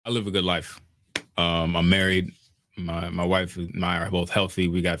I live a good life. I'm married. My wife and I are both healthy.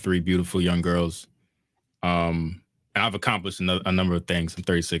 We got three beautiful young girls. And I've accomplished a number of things. I'm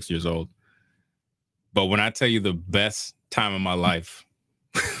 36 years old. But when I tell you the best time of my life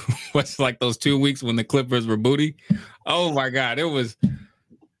was like those 2 weeks when the Clippers were booty. Oh my God, it was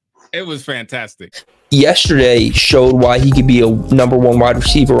fantastic. Yesterday showed why he could be a number one wide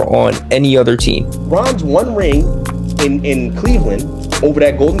receiver on any other team. Bron's one ring in Cleveland over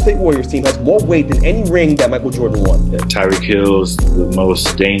that Golden State Warriors team has more weight than any ring that Michael Jordan won. Yeah, Tyreek Hill's the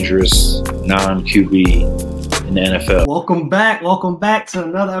most dangerous non-QB in the NFL. Welcome back to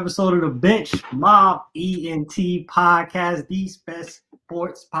another episode of the Bench Mob ENT podcast, the best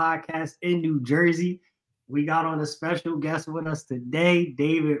sports podcast in New Jersey. We got on a special guest with us today,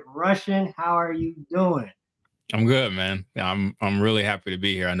 David Rushing. How are you doing? I'm good, man. I'm really happy to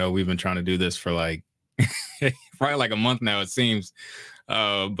be here. I know we've been trying to do this for like probably like a month now, it seems.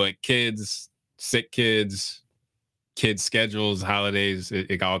 But kids, sick kids, schedules, holidays,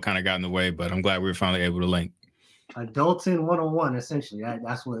 it all kind of got in the way. But I'm glad we were finally able to link. Adulting 101, essentially.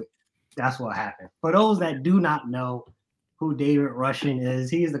 That's what happened. For those that do not know who David Rushing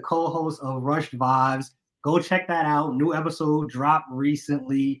is, he is the co-host of Rushed Vibes. Go check that out. New episode dropped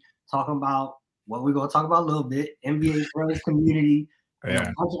recently, talking about what we're going to talk about a little bit, NBA Threads community, and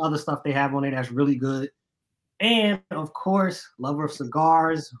a bunch of other stuff they have on it that's really good. And, of course, lover of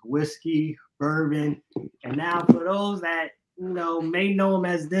cigars, whiskey, bourbon. And now for those that, may know him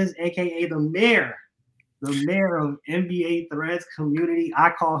as this, a.k.a. the mayor of NBA Threads community.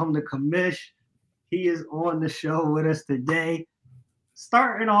 I call him the commish. He is on the show with us today.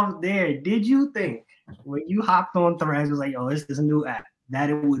 Starting off there, did you think when you hopped on Threads, it was like, this is a new app, that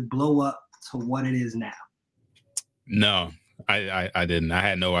it would blow up to what it is now? No, I didn't. I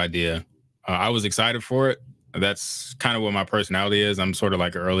had no idea. I was excited for it. That's kind of what my personality is. I'm sort of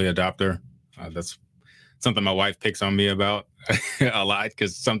like an early adopter. That's something my wife picks on me about a lot,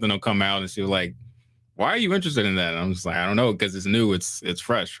 because something will come out and she'll like, why are you interested in that? And I'm just like, I don't know, because it's new, it's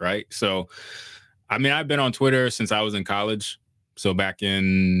fresh, right? So, I mean, I've been on Twitter since I was in college. So back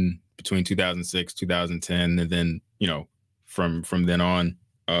in between 2006, 2010, and then, from then on.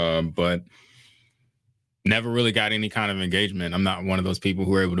 But never really got any kind of engagement. I'm not one of those people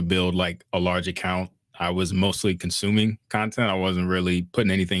who are able to build like a large account. I was mostly consuming content. I wasn't really putting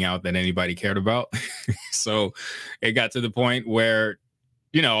anything out that anybody cared about. So it got to the point where,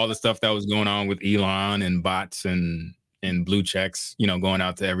 all the stuff that was going on with Elon and bots and blue checks, going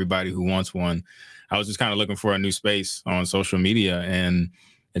out to everybody who wants one. I was just kind of looking for a new space on social media. And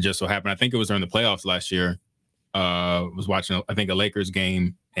it just so happened, I think it was during the playoffs last year. Was watching, I think, a Lakers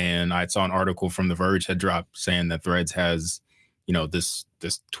game, and I saw an article from The Verge had dropped saying that Threads has, this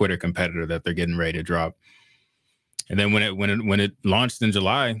Twitter competitor that they're getting ready to drop. And then when it launched in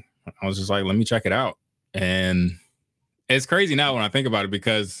July, I was just like, let me check it out. And it's crazy now when I think about it,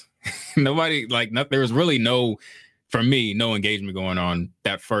 because there was really no engagement going on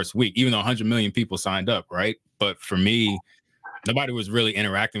that first week, even though 100 million people signed up, right? But for me, nobody was really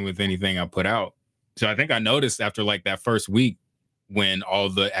interacting with anything I put out. So I think I noticed after like that first week, when all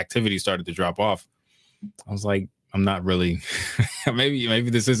the activity started to drop off, I was like, I'm not really, maybe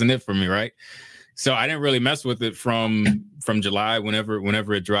this isn't it for me, right? So I didn't really mess with it from July,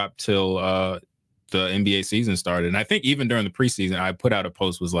 whenever it dropped, till the NBA season started. And I think even during the preseason, I put out a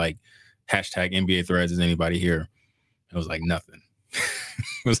post was like, hashtag NBA Threads, is anybody here? It was like nothing.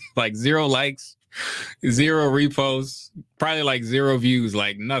 It was like 0 likes, 0 reposts, probably like 0 views,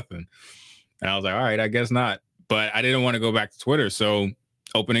 like nothing. And I was like, all right, I guess not. But I didn't want to go back to Twitter. So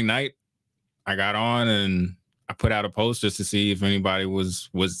opening night, I got on and I put out a post just to see if anybody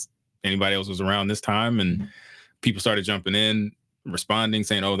anybody else was around this time. And people started jumping in, responding,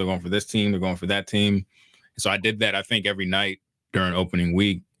 saying, oh, they're going for this team, they're going for that team. And so I did that, I think, every night during opening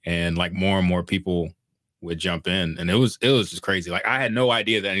week. And like more and more people would jump in. And it was just crazy. Like, I had no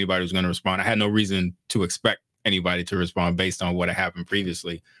idea that anybody was going to respond. I had no reason to expect anybody to respond based on what had happened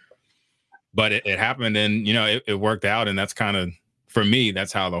previously. But it happened, and, it worked out. And that's kind of, for me,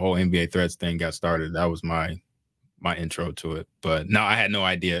 that's how the whole NBA Threads thing got started. That was my intro to it. But no, I had no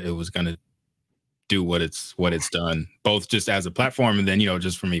idea it was going to do what it's done, both just as a platform and then,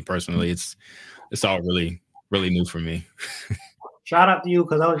 just for me personally. It's all really, really new for me. Shout out to you,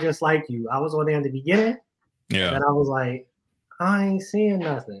 because I was just like you. I was on there in the beginning. Yeah. And I was like, I ain't seeing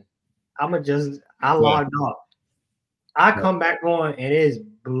nothing. I logged off. I come back on and it's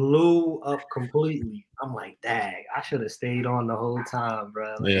blew up completely. I'm like, dang, I should have stayed on the whole time,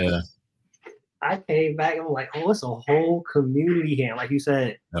 bro. Like, yeah. I came back and I'm like, it's a whole community here. Like you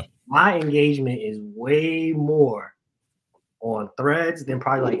said, my engagement is way more on Threads than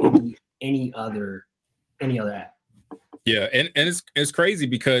probably like any other app. Yeah, and it's crazy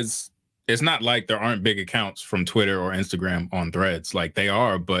because it's not like there aren't big accounts from Twitter or Instagram on Threads. Like they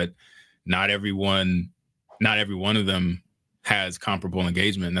are, but not every one of them has comparable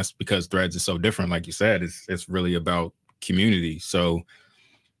engagement. And that's because Threads is so different. Like you said, it's really about community. So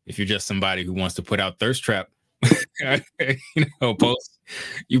if you're just somebody who wants to put out thirst trap, posts,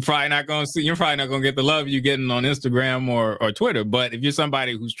 you're probably not going to get the love you're getting on Instagram or Twitter. But if you're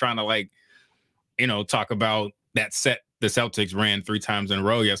somebody who's trying to talk about that set the Celtics ran 3 times in a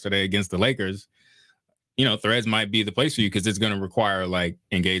row yesterday against the Lakers, Threads might be the place for you because it's going to require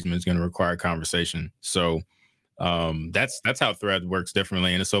engagement. It's going to require conversation. So that's how Threads works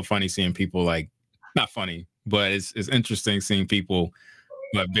differently. And it's so funny seeing people not funny, but it's interesting seeing people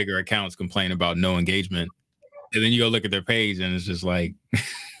who have bigger accounts complain about no engagement. And then you go look at their page and it's just like,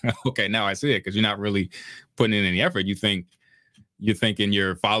 okay, now I see it, because you're not really putting in any effort. You're thinking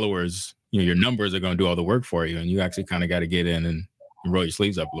your followers, your numbers are going to do all the work for you, and you actually kind of got to get in and roll your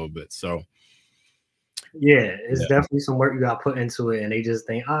sleeves up a little bit. So yeah, it's definitely some work you got to put into it. And they just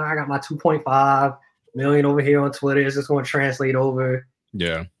think, I got my 2.5 million over here on Twitter. It's just going to translate over.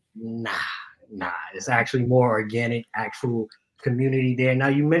 Yeah. Nah. It's actually more organic, actual community there. Now,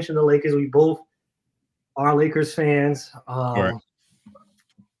 you mentioned the Lakers. We both are Lakers fans. Right.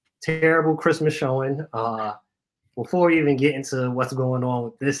 Terrible Christmas showing. Before we even get into what's going on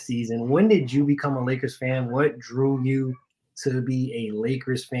with this season, when did you become a Lakers fan? What drew you to be a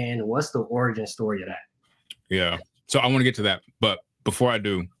Lakers fan? What's the origin story of that? Yeah. So I want to get to that. But before I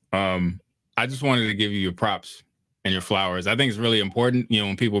do, I just wanted to give you your props and your flowers. I think it's really important,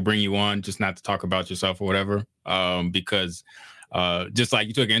 when people bring you on, just not to talk about yourself or whatever, because just like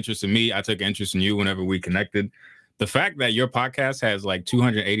you took interest in me, I took interest in you whenever we connected. The fact that your podcast has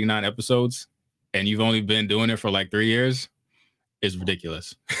 289 episodes and you've only been doing it for 3 years is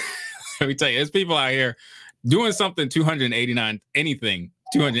ridiculous. Let me tell you, there's people out here doing something 289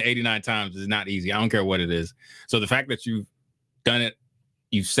 times is not easy. I don't care what it is. So the fact that you've done it,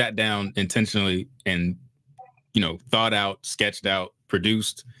 you've sat down intentionally and, thought out, sketched out,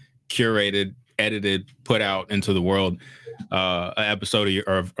 produced, curated, edited, put out into the world an episode of your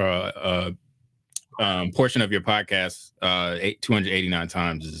portion of your podcast 289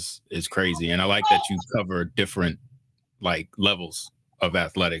 times is crazy. And I like that you cover different levels of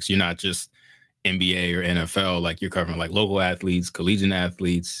athletics. You're not just NBA or NFL, you're covering local athletes, collegiate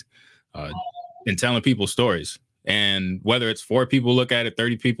athletes, and telling people stories. And whether it's 4 people look at it,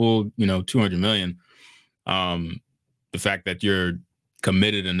 30 people, 200 million, the fact that you're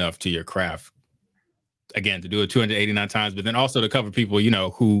committed enough to your craft, again, to do it 289 times, but then also to cover people,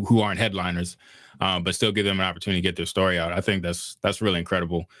 who aren't headliners, but still give them an opportunity to get their story out. I think that's really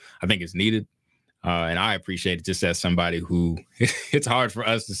incredible. I think it's needed. And I appreciate it just as somebody who it's hard for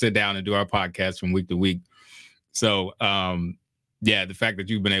us to sit down and do our podcast from week to week. So, the fact that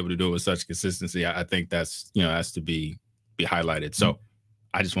you've been able to do it with such consistency, I think that's, has to be highlighted. So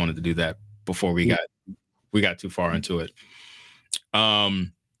I just wanted to do that before we got too far into it.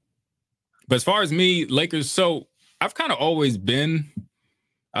 But as far as me, Lakers, so I've kind of always been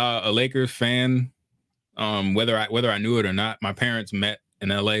a Lakers fan, whether I knew it or not. My parents met in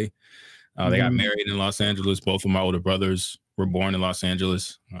LA. They got married in Los Angeles. Both of my older brothers were born in Los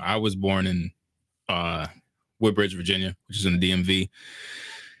Angeles. I was born in Woodbridge, Virginia, which is in the DMV.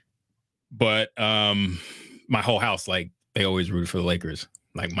 But my whole house, they always rooted for the Lakers.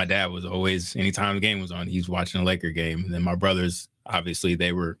 My dad was always, anytime the game was on, he's watching a Laker game. And then my brothers, obviously,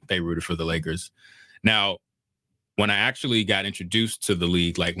 they rooted for the Lakers. Now, when I actually got introduced to the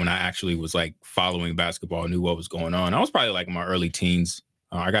league, when I actually was following basketball, knew what was going on, I was probably in my early teens.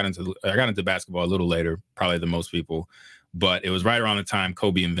 I got into basketball a little later, probably than most people, but it was right around the time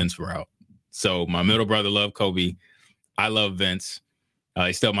Kobe and Vince were out. So my middle brother loved Kobe. I love Vince.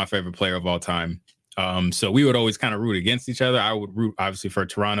 He's still my favorite player of all time. So we would always kind of root against each other. I would root, obviously, for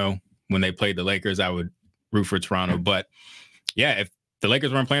Toronto. When they played the Lakers, I would root for Toronto. But yeah, if the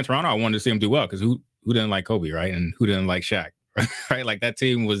Lakers weren't playing Toronto, I wanted to see them do well, because who didn't like Kobe, right? And who didn't like Shaq, right? That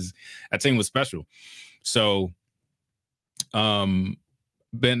team was special. So,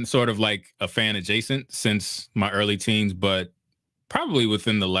 been sort of a fan adjacent since my early teens, but probably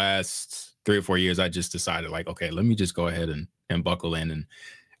within the last 3 or 4 years, I just decided okay, let me just go ahead and buckle in and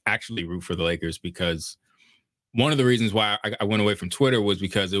actually root for the Lakers, because one of the reasons why I went away from Twitter was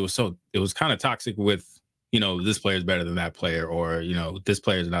because it was kind of toxic with, this player is better than that player, or, this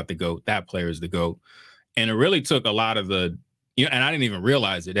player is not the GOAT, that player is the GOAT. And it really took a lot of the, and I didn't even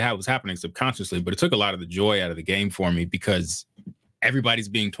realize it was happening subconsciously, but it took a lot of the joy out of the game for me, because everybody's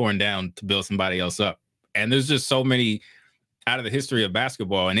being torn down to build somebody else up. And there's just so many out of the history of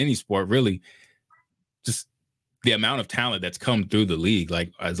basketball and any sport, really, just the amount of talent that's come through the league,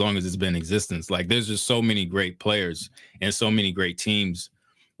 like as long as it's been in existence, like there's just so many great players and so many great teams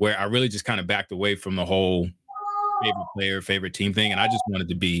where I really just kind of backed away from the whole favorite player, favorite team thing. And I just wanted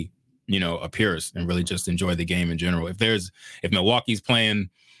to be, a purist and really just enjoy the game in general. If Milwaukee's playing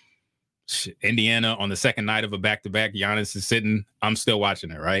Indiana on the second night of a back-to-back, Giannis is sitting, I'm still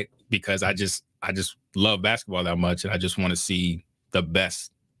watching it, right? Because I just love basketball that much. And I just want to see the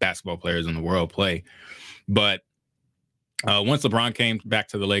best basketball players in the world play. But once LeBron came back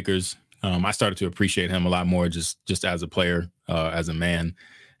to the Lakers, I started to appreciate him a lot more just as a player, as a man.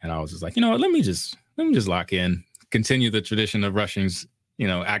 And I was just like, let me just lock in, continue the tradition of Rushing's,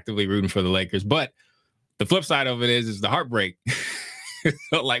 actively rooting for the Lakers. But the flip side of it is the heartbreak.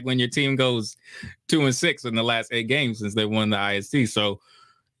 So like when your team goes 2-6 in the last 8 games since they won the IST. So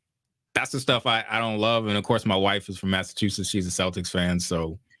that's the stuff I don't love. And of course, my wife is from Massachusetts. She's a Celtics fan.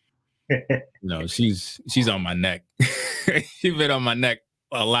 So she's on my neck. She's been on my neck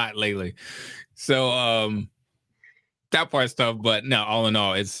a lot lately. So that part's tough, but no, all in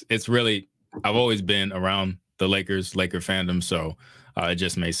all, it's really, I've always been around the Laker fandom. So it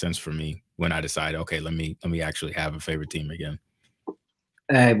just made sense for me when I decided, okay, let me actually have a favorite team again.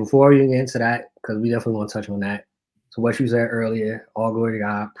 Hey, before you get into that, because we definitely want to touch on that. So what you said earlier, all glory to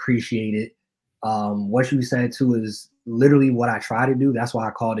God, appreciate it. What you said too is literally what I try to do. That's why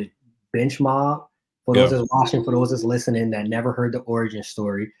I called it Bench Mob. For those that's watching, for those that's listening that never heard the origin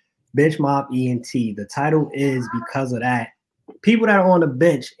story, Bench Mob ENT. The title is because of that. People that are on the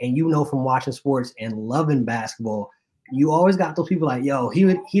bench, and from watching sports and loving basketball, you always got those people like, yo, he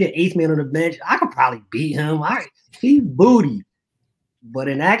the 8th man on the bench. I could probably beat him. He booty. But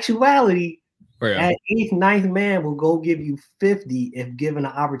in actuality, that 8th, 9th man will go give you 50 if given the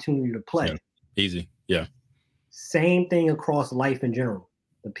opportunity to play. Yeah. Easy. Yeah. Same thing across life in general.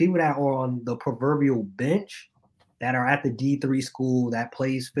 The people that are on the proverbial bench, that are at the D3 school, that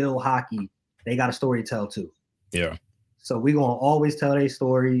plays field hockey, they got a story to tell too. Yeah. So we're going to always tell their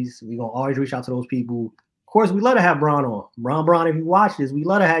stories. We're going to always reach out to those people. Of course, we love to have Bron on. Bron, if you watch this, we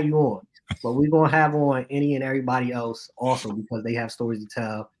love to have you on. But we're going to have on any and everybody else also because they have stories to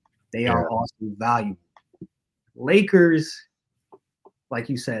tell. They are also valuable. Lakers, like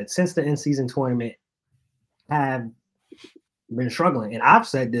you said, since the in-season tournament, have been struggling. And I've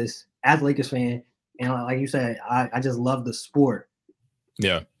said this as a Lakers fan, and like you said, I just love the sport.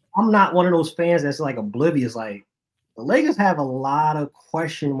 Yeah. I'm not one of those fans that's like oblivious. Like the Lakers have a lot of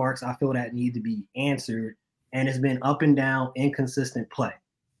question marks I feel that need to be answered, and it's been up and down, inconsistent play.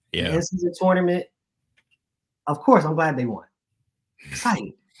 Yeah. The in-season tournament, of course, I'm glad they won.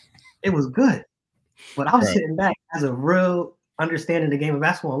 Excited. It was good. But I was sitting back as a real understanding the game of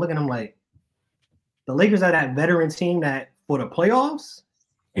basketball and looking at them like, the Lakers are that veteran team that for the playoffs,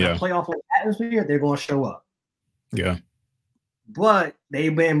 in a playoff atmosphere, they're going to show up. Yeah. But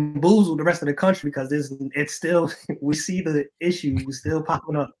they've bamboozled the rest of the country because it's still, we see the issues still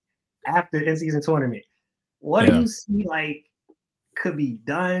popping up after the in-season tournament. What do you see like could be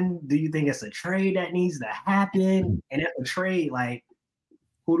done? Do you think it's a trade that needs to happen? And if a trade, like,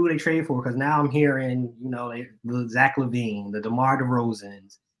 who do they trade for? Because now I'm hearing, the Zach LaVine, the DeMar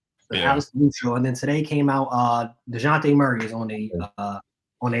DeRozans, the Alex Lucho, and then today came out DeJounte Murray is on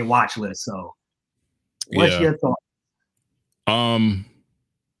a watch list. So, what's your thought?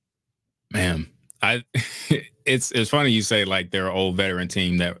 Man, it's funny you say like they're an old veteran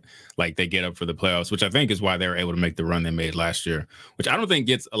team that like they get up for the playoffs, which I think is why they were able to make the run they made last year, which I don't think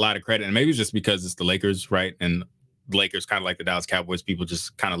gets a lot of credit. And maybe it's just because it's the Lakers, right? And the Lakers, kind of like the Dallas Cowboys, people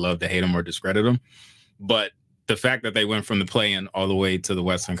just kind of love to hate them or discredit them. But the fact that they went from the play-in all the way to the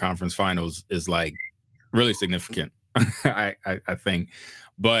Western Conference Finals is like really significant, I think.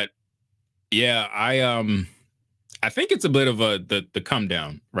 But yeah, I think it's a bit of the come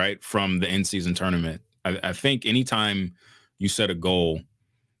down, right, from the in-season tournament. I think anytime you set a goal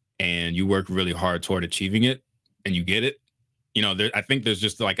and you work really hard toward achieving it and you get it, I think there's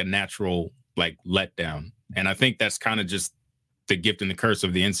just like a natural like letdown. And I think that's kind of just the gift and the curse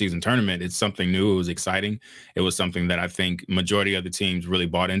of the in-season tournament. It's something new. It was exciting. It was something that I think majority of the teams really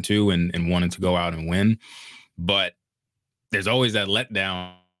bought into and wanted to go out and win. But there's always that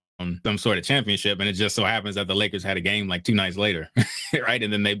letdown on some sort of championship. And it just so happens that the Lakers had a game like 2 nights later, right?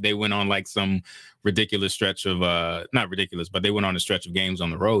 And then they went on like some ridiculous stretch of, not ridiculous, but they went on a stretch of games on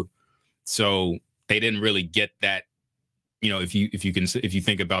the road. So they didn't really get that. If you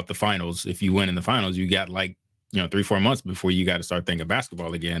think about the finals, if you win in the finals, you got like, 3-4 months before you got to start thinking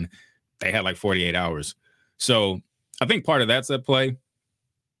basketball again. They had like 48 hours. So I think part of that's at play.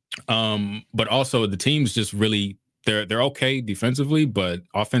 But also the teams just really they're okay defensively, but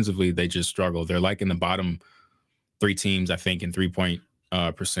offensively they just struggle. They're like in the bottom 3 teams, I think, in 3-point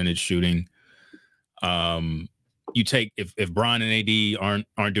percentage shooting. You take if Bron and AD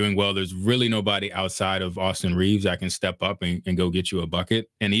aren't doing well, there's really nobody outside of Austin Reeves that can step up and go get you a bucket.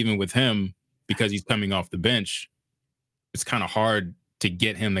 And even with him, because he's coming off the bench, it's kind of hard to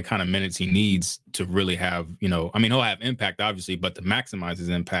get him the kind of minutes he needs to really have, I mean, he'll have impact, obviously, but to maximize his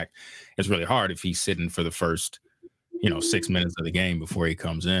impact, it's really hard if he's sitting for the first, 6 minutes of the game before he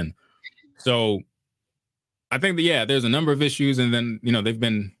comes in. So I think that, there's a number of issues. And then, they've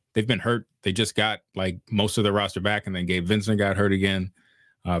been hurt. They just got like most of the roster back, and then Gabe Vincent got hurt again.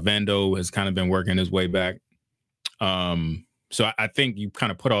 Vando has kind of been working his way back. So I think you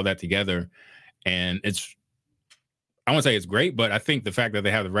kind of put all that together, and I won't say it's great, but I think the fact that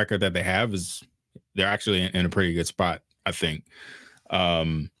they have the record that they have is they're actually in a pretty good spot, I think.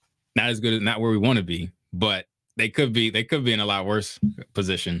 Not as good as not where we want to be, but they could be in a lot worse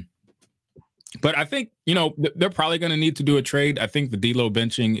position. But I think, they're probably going to need to do a trade. I think the D'Lo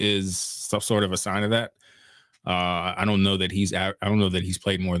benching is some sort of a sign of that. I don't know that he's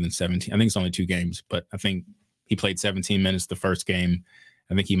played more than 17. I think it's only 2 games, but I think he played 17 minutes the first game.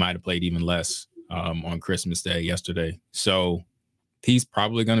 I think he might have played even less on Christmas Day yesterday. So he's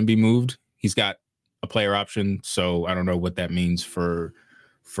probably going to be moved. He's got a player option, so I don't know what that means for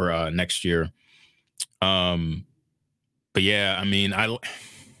next year. But yeah, I mean,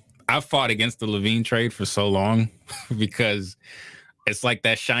 I've fought against the LaVine trade for so long because it's like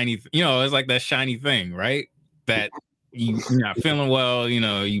that shiny, it's like that shiny thing, right? That you're not feeling well,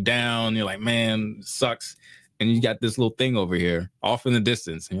 you down, you're like, man, it sucks. And you got this little thing over here off in the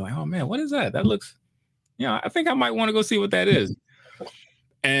distance. And you're like, oh man, what is that? That looks, I think I might want to go see what that is.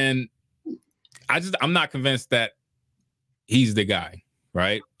 And I'm not convinced that he's the guy,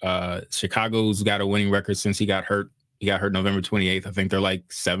 right? Chicago's got a winning record since he got hurt. He got hurt November 28th. I think they're like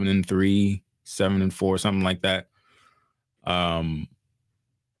 7-3, 7-4, something like that. I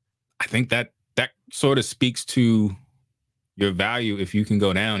think that sort of speaks to your value if you can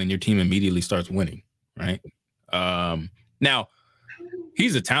go down and your team immediately starts winning, right? Now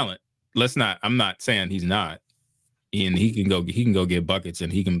he's a talent. I'm not saying he's not. And he can go get buckets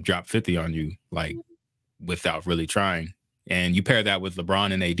and he can drop 50 on you like without really trying. And you pair that with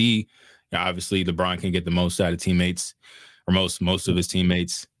LeBron and AD. Obviously, LeBron can get the most out of teammates, or most of his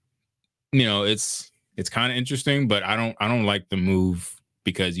teammates. It's kind of interesting, but I don't like the move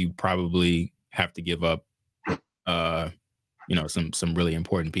because you probably have to give up, some really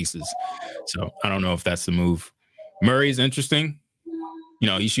important pieces. So I don't know if that's the move. Murray's interesting.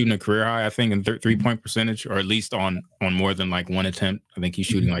 He's shooting a career high, I think, in 3-point percentage, or at least on more than like one attempt. I think he's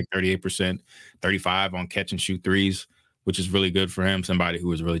shooting like 38%, 35 on catch and shoot threes, which is really good for him. Somebody who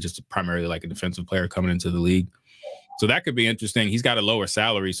was really just primarily like a defensive player coming into the league. So that could be interesting. He's got a lower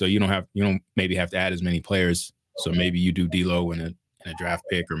salary, so you don't maybe have to add as many players. So maybe you do D'Lo in a draft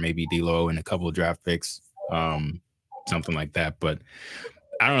pick, or maybe D'Lo in a couple of draft picks, something like that. But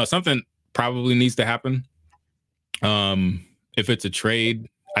I don't know. Something probably needs to happen. If it's a trade,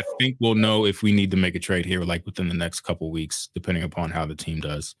 I think we'll know if we need to make a trade here, like within the next couple of weeks, depending upon how the team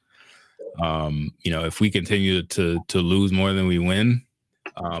does. If we continue to lose more than we win,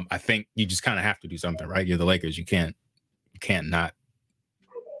 I think you just kind of have to do something, right? You're the Lakers. You can't not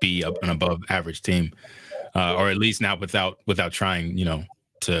be an above average team, or at least not without trying,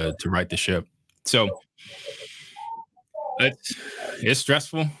 to right the ship. So it's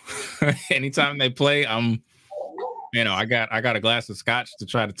stressful. Anytime they play, I got a glass of scotch to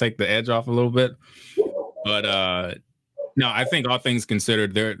try to take the edge off a little bit, but no, I think all things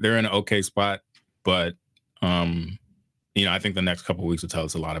considered, they're in an okay spot, but I think the next couple of weeks will tell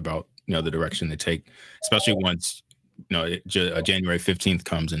us a lot about the direction they take, especially once January 15th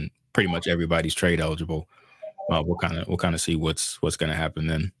comes and pretty much everybody's trade eligible. We'll kind of see what's going to happen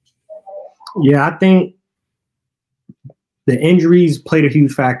then. Yeah, I think the injuries played a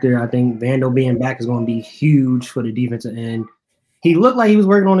huge factor. I think Vando being back is going to be huge for the defensive end. He looked like he was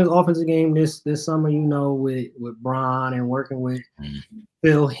working on his offensive game this summer, with Bron and working with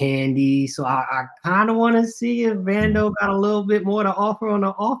Phil Handy. So I kind of want to see if Vando got a little bit more to offer on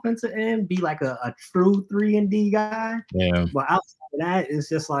the offensive end, be like a true 3-and-D guy. Yeah. But outside of that, it's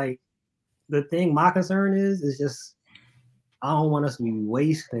just like the thing. My concern is just I don't want us to be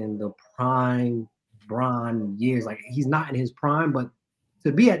wasting the prime Bron years. Like, he's not in his prime, but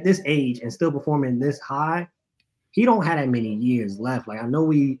to be at this age and still performing this high, he don't have that many years left. Like, I know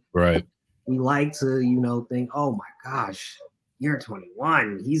we like to, think, oh my gosh, year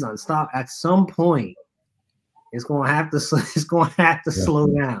 21, he's unstoppable. At some point, it's going to have to slow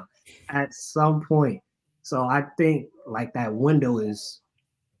down at some point. So I think like that window is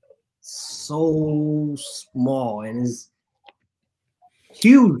so small and is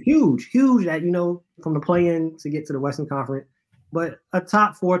huge that, from the play-in to get to the Western Conference. But a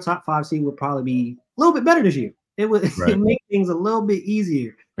top 4, top 5 seed would probably be a little bit better this year. It would Right. make things a little bit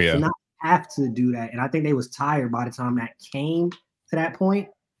easier Yeah. to not have to do that. And I think they was tired by the time that came to that point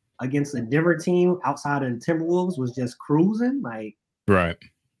against the Denver team outside of the Timberwolves was just cruising. Like, Right.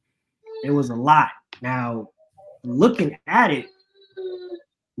 it was a lot. Now, looking at it,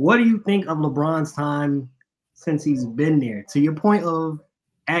 what do you think of LeBron's time since he's been there? To your point of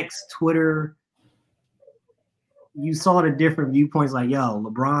X, Twitter, you saw the different viewpoints like, yo,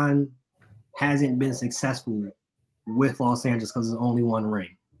 LeBron hasn't been successful with Los Angeles because there's only one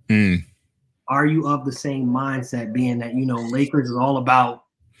ring. Mm. Are you of the same mindset being that, Lakers is all about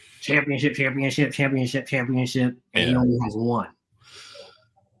championship, and he only has one?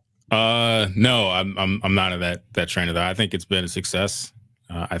 No, I'm not of that train of thought. I think it's been a success.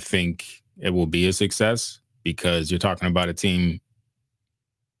 I think it will be a success because you're talking about a team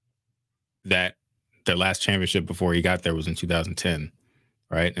that their last championship before he got there was in 2010,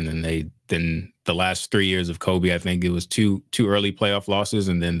 right? And then the last 3 years of Kobe, I think it was two early playoff losses,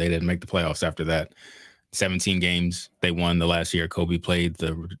 and then they didn't make the playoffs after that. 17 games they won the last year Kobe played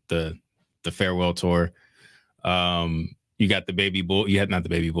the farewell tour. You got the baby bull. You had not the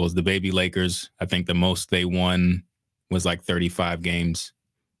baby Bulls, the baby Lakers. I think the most they won was like 35 games.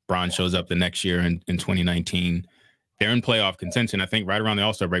 Bron shows up the next year in 2019. They're in playoff contention, I think, right around the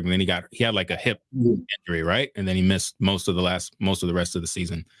All-Star break. But then he had like a hip injury, right? And then he missed most of the rest of the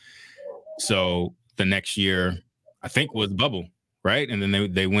season. So the next year, I think, was bubble, right? And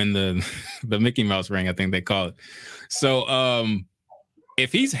then they win the Mickey Mouse ring, I think they call it. So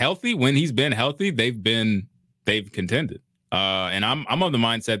if he's healthy, when he's been healthy, they've contended. And I'm of the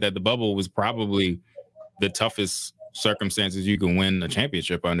mindset that the bubble was probably the toughest circumstances you can win a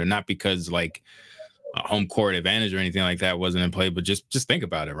championship under, not because like a home court advantage or anything like that wasn't in play, but just think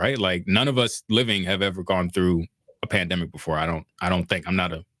about it, right? Like none of us living have ever gone through a pandemic before. I don't think, I'm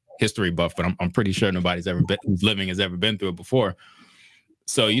not a history buff, but I'm pretty sure nobody's ever been who's living has ever been through it before.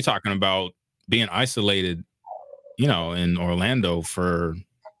 So you're talking about being isolated, in Orlando or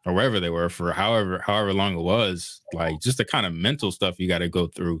wherever they were for however long it was, like just the kind of mental stuff you got to go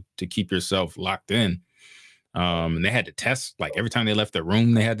through to keep yourself locked in. And they had to test, like every time they left their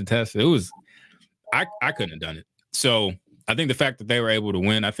room, they had to test. It was, I couldn't have done it. So I think the fact that they were able to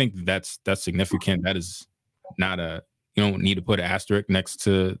win, I think that's significant. That is not you don't need to put an asterisk next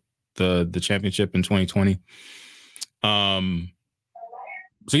to the championship in 2020.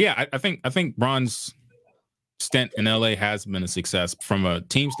 So yeah, I think Bron's stint in LA has been a success from a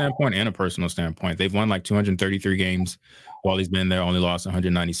team standpoint and a personal standpoint. They've won like 233 games while he's been there, only lost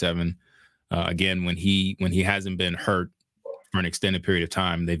 197. Again, when he hasn't been hurt for an extended period of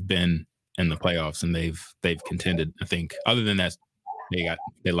time, they've been in the playoffs and they've contended. I think other than that,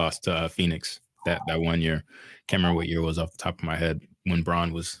 they lost to Phoenix that 1 year. Can't remember what year it was off the top of my head when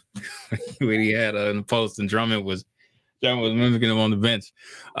Bron was when he had in the post and Drummond was mimicking him on the bench.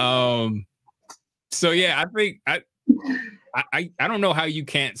 So yeah, I think I don't know how you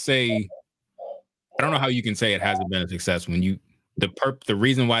can't say, I don't know how you can say it hasn't been a success when the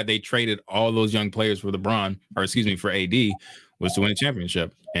reason why they traded all those young players for for AD was to win a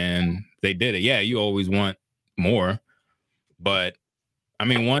championship, and they did it. Yeah, you always want more, but I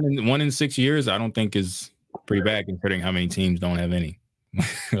mean, one in 6 years, I don't think is pretty bad considering how many teams don't have any,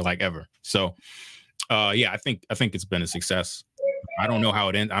 like ever. So, yeah, I think it's been a success. I don't know how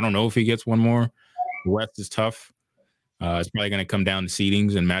it ends. I don't know if he gets one more. The West is tough. It's probably going to come down to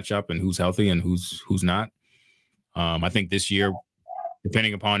seedings and matchup and who's healthy and who's not. I think this year,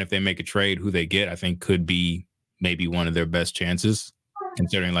 depending upon if they make a trade, who they get, I think could be maybe one of their best chances,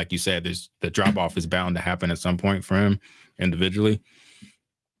 considering, like you said, the drop-off is bound to happen at some point for him individually.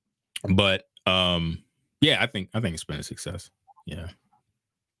 But yeah, I think it's been a success. Yeah.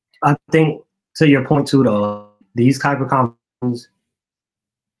 I think to your point too, though, these type of conversations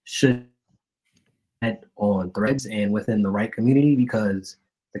should get on Threads and within the right community, because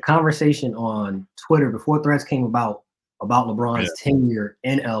the conversation on Twitter before Threads came about LeBron's tenure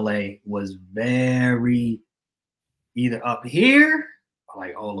in LA was very either up here,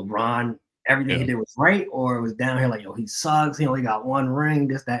 like, oh, LeBron, everything he did was right, or it was down here like, yo, he sucks, he only got one ring,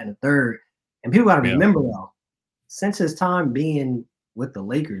 this, that, and the third. And people got to remember, though, since his time being with the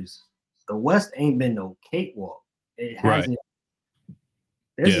Lakers, the West ain't been no cakewalk. It hasn't. Right.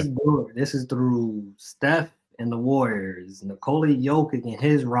 This is through Steph and the Warriors, Nikola Jokic and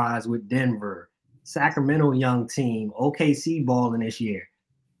his rise with Denver, Sacramento young team, OKC balling this year.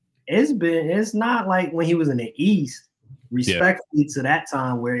 it's not like when he was in the East, respectfully to that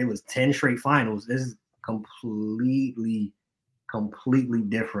time where it was 10 straight finals. This is completely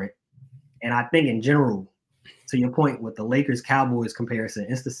different. And I think in general, to your point with the Lakers Cowboys comparison,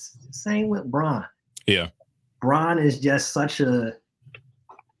 it's the same with Bron. Yeah. Bron is just such a,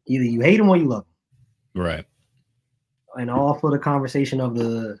 either you hate him or you love him. Right. And all for the conversation of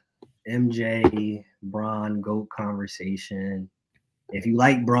the MJ Bron GOAT conversation. If you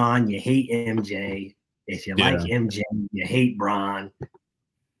like Bron, you hate MJ. If you like MJ, you hate Bron.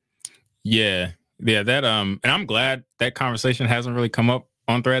 Yeah. That and I'm glad that conversation hasn't really come up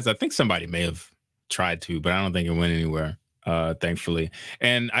on Threads. I think somebody may have tried to, but I don't think it went anywhere, thankfully.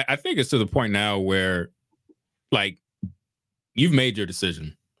 And I think it's to the point now where, like, you've made your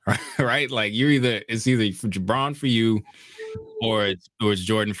decision, right? Like, it's either Bron for you, or it's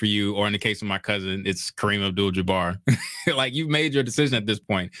Jordan for you, or in the case of my cousin, it's Kareem Abdul-Jabbar. Like, you've made your decision at this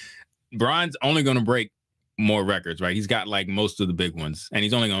point. Bron's only going to break more records, right? He's got like most of the big ones, and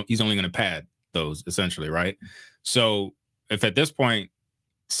he's only going to pad those essentially, right? So if at this point,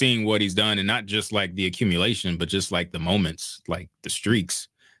 seeing what he's done, and not just like the accumulation, but just like the moments, like the streaks,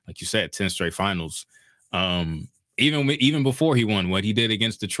 like you said, 10 straight finals. Even before he won, what he did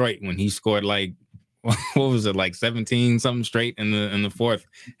against Detroit when he scored like, what was it, like 17 something straight in the fourth,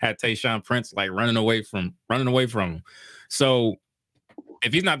 had Tayshaun Prince like running away from him. So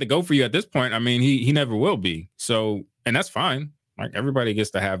if he's not the GOAT for you at this point, I mean, he never will be. So, and that's fine. Like, everybody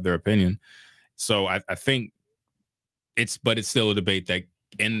gets to have their opinion. So I think it's still a debate that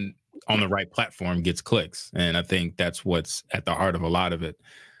on the right platform gets clicks. And I think that's what's at the heart of a lot of it.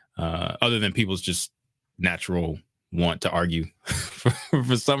 Other than people's just natural want to argue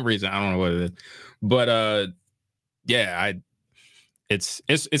for some reason. I don't know what it is. But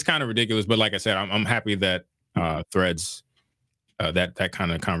it's kind of ridiculous. But like I said, I'm happy that Threads, that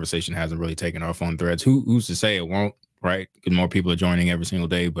kind of conversation hasn't really taken off on Threads. Who's to say it won't, right? Because more people are joining every single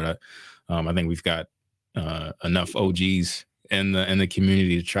day. But I think we've got enough OGs in the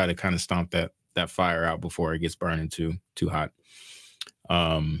community to try to kind of stomp that fire out before it gets burning too hot.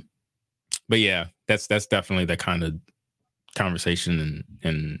 But yeah, that's definitely the kind of conversation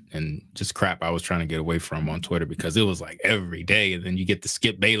and just crap I was trying to get away from on Twitter, because it was like every day, and then you get the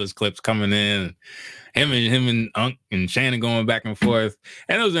Skip Bayless clips coming in, him and Unc and Shannon going back and forth,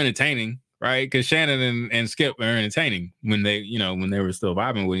 and it was entertaining, right? Because Shannon and Skip were entertaining when they were still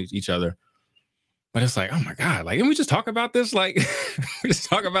vibing with each other. But it's like, oh my God, like, didn't we just talk about this? Like, we just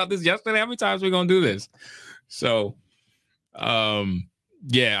talked about this yesterday. How many times are we gonna do this? So,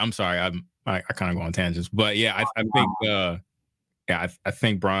 yeah, I'm sorry, I kind of go on tangents, but yeah, I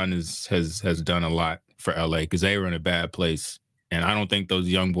think Bron has done a lot for LA, because they were in a bad place, and I don't think those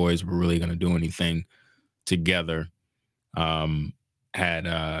young boys were really going to do anything together had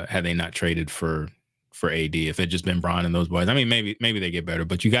they not traded for AD. If it had just been Bron and those boys, I mean, maybe they get better,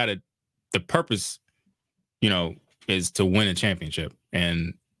 but the purpose, is to win a championship,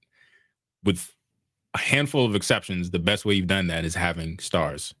 and with a handful of exceptions, the best way you've done that is having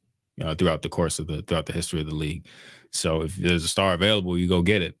stars, throughout the history of the league. So if there's a star available, you go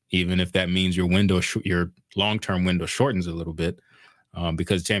get it, even if that means your long-term window shortens a little bit,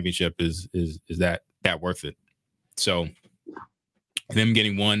 because championship is that worth it. So them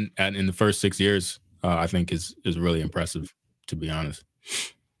getting one in the first 6 years, I think is really impressive, to be honest.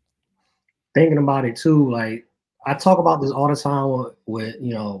 Thinking about it too, like, I talk about this all the time with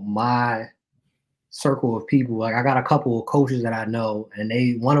my circle of people. Like, I got a couple of coaches that I know,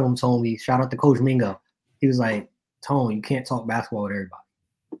 and one of them told me, shout out to Coach Mingo. He was like, Tone, you can't talk basketball with everybody.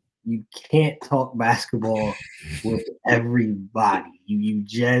 You can't talk basketball with everybody. You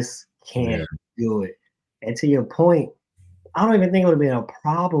just can't do it. And to your point, I don't even think it would have been a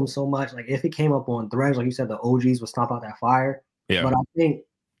problem so much. Like, if it came up on Threads, like you said, the OGs would stomp out that fire. Yeah. But I think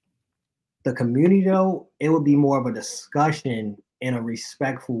the community, though, it would be more of a discussion in a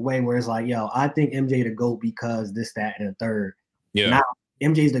respectful way, where it's like, yo, I think MJ the GOAT because this, that, and the third. Yeah. Now,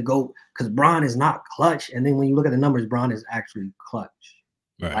 MJ's the GOAT because Bron is not clutch. And then when you look at the numbers, Bron is actually clutch.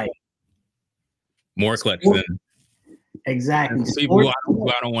 Right. Like, more clutch than exactly. People who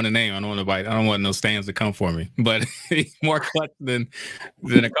I don't want to name. I don't want no stands to come for me. But more clutch than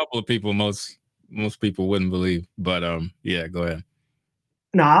a couple of people most people wouldn't believe. But yeah, go ahead.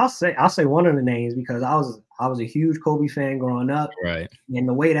 No, I'll say one of the names, because I was a huge Kobe fan growing up. Right. And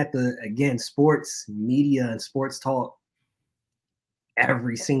the way that sports media and sports talk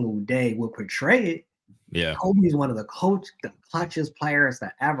every single day would portray it. Yeah. Kobe is one of the clutchest players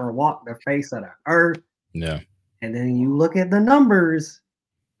that ever walked the face of the earth. Yeah. And then you look at the numbers,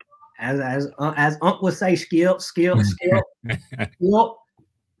 as Unc would say, skill.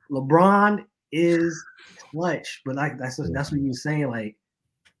 LeBron is clutch, but like that's what you're saying. Like,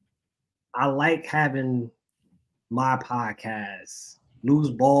 I like having my podcast, Loose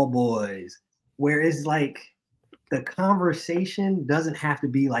Ball Boys, where it's like the conversation doesn't have to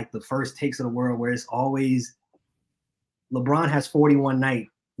be like the first takes of the world, where it's always LeBron has 41 night.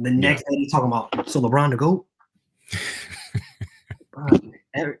 The next day he's talking about, so LeBron the GOAT?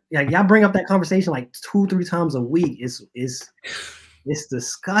 Like, y'all bring up that conversation like 2-3 times a week. It's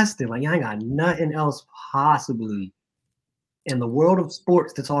disgusting. Like, y'all ain't got nothing else possibly in the world of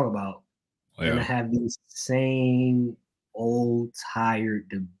sports to talk about and to have these same old tired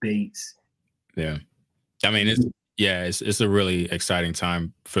debates. Yeah. I mean, it's a really exciting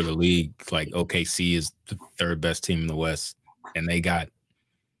time for the league. Like, OKC is the third best team in the West, and they got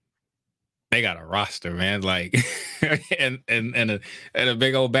a roster, man. Like, and a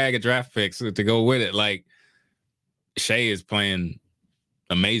big old bag of draft picks to go with it. Like, Shea is playing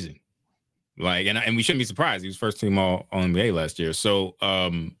amazing. Like, and we shouldn't be surprised. He was first team all NBA last year. So,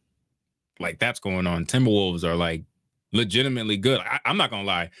 like, that's going on. Timberwolves are like legitimately good. I'm not gonna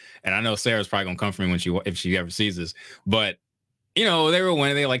lie, and I know Sarah's probably gonna come for me if she ever sees this, but you know, they were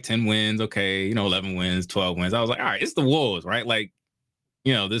winning. They like 10 wins, okay, you know, 11 wins, 12 wins. I was like, all right, it's the Wolves, right? Like,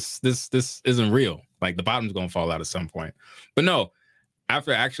 you know, this isn't real. Like, the bottom's gonna fall out at some point. But no,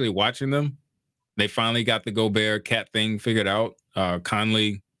 after actually watching them, they finally got the Gobert Cat thing figured out.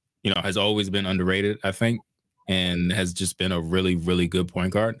 Conley, you know, has always been underrated, I think, and has just been a really, really good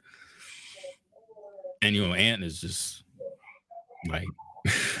point guard. And you know, Ant is just like,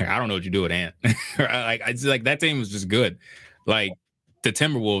 I don't know what you do with Ant. Like, it's like that team was just good. Like, the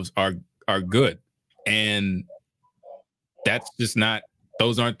Timberwolves are good, and that's just not.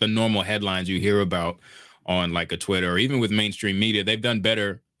 Those aren't the normal headlines you hear about on like a Twitter or even with mainstream media. They've done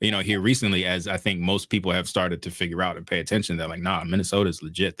better, you know, here recently, as I think most people have started to figure out and pay attention. They're like, nah, Minnesota's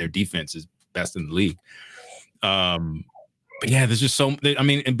legit. Their defense is best in the league. But yeah, there's just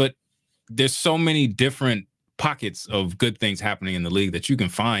but there's so many different pockets of good things happening in the league that you can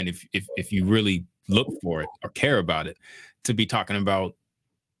find if you really look for it or care about it, to be talking about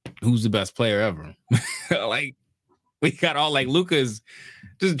who's the best player ever. Like, we got all like Luka's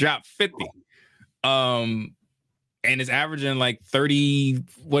just dropped 50. And is averaging like 30,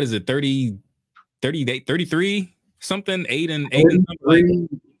 what is it, 30, 38, 33, something, 8 and 8 and something,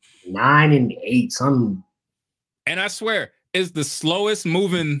 like 9 and 8, something. And I swear, is the slowest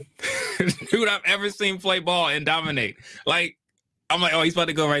moving dude I've ever seen play ball and dominate. Like, I'm like, oh, he's about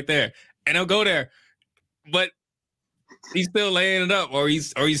to go right there. And he'll go there. But he's still laying it up, or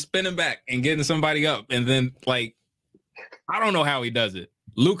he's spinning back and getting somebody up. And then, like, I don't know how he does it.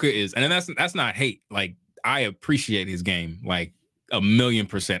 Luka is, and that's not hate. Like, I appreciate his game like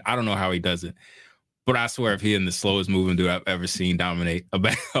 1,000,000%. I don't know how he does it, but I swear, if he is the slowest moving dude I've ever seen dominate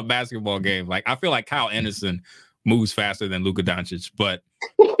a basketball game, like, I feel like Kyle Anderson moves faster than Luka Doncic, but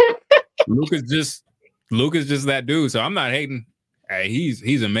Luka's just that dude. So I'm not hating. Hey,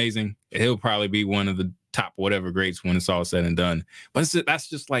 he's amazing. He'll probably be one of the top whatever greats when it's all said and done. But that's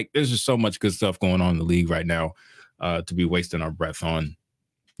just like, there's just so much good stuff going on in the league right now, to be wasting our breath on,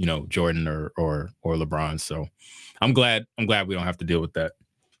 you know, Jordan or LeBron. So I'm glad we don't have to deal with that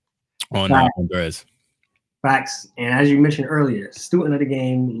on Andres. Facts. And as you mentioned earlier, student of the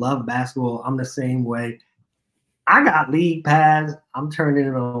game, love basketball. I'm the same way. I got league pass. I'm turning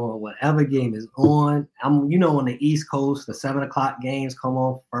it on whatever game is on. I'm, you know, on the East Coast, the 7:00 games come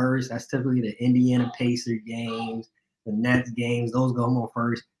on first. That's typically the Indiana Pacers games, the Nets games. Those go on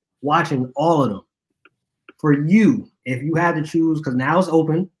first. Watching all of them. For you, if you had to choose, because now it's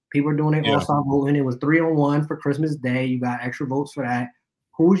open, people are doing their all-star voting. It was 3-on-1 for Christmas Day. You got extra votes for that.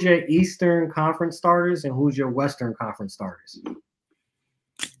 Who's your Eastern Conference starters and who's your Western Conference starters?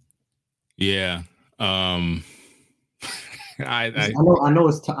 Yeah. I know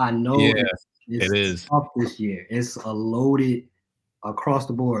it's it is tough this year. It's a loaded across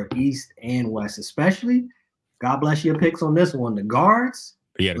the board, East and West, especially. God bless your picks on this one. The guards.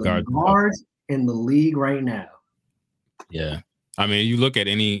 Yeah, the guards in the league right now. Yeah. I mean, you look at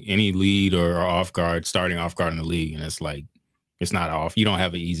any lead or starting off guard in the league, and it's like, it's not off. You don't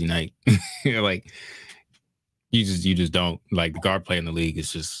have an easy night. Like, you just don't. Like, the guard play in the league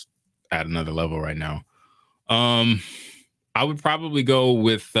is just at another level right now. I would probably go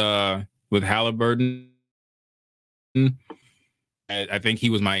with Halliburton. I think he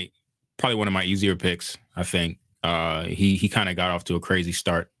was probably one of my easier picks. I think he kind of got off to a crazy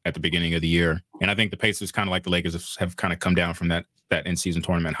start at the beginning of the year, and I think the Pacers, kind of like the Lakers, have kind of come down from that in-season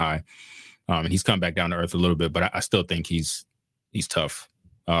tournament high, and he's come back down to earth a little bit. But I still think he's tough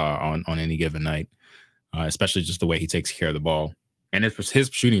on any given night, especially just the way he takes care of the ball. And his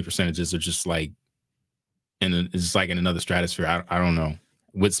shooting percentages are just like it's like in another stratosphere. I don't know,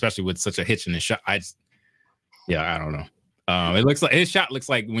 especially with such a hitch in his shot. I don't know. It looks like his shot looks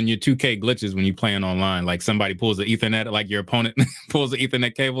like when your 2K glitches when you playing online, like somebody pulls the Ethernet, like your opponent pulls the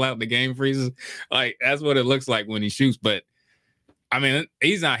Ethernet cable out, the game freezes. Like that's what it looks like when he shoots. But I mean,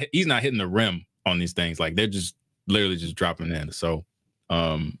 he's not hitting the rim on these things. Like they're just literally just dropping in. So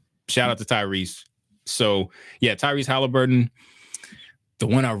shout out to Tyrese. So yeah, Tyrese Halliburton. The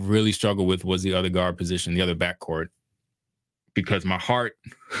one I really struggled with was the other guard position, the other backcourt, because my heart,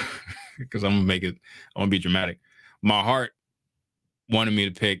 because I'm gonna be dramatic. My heart wanted me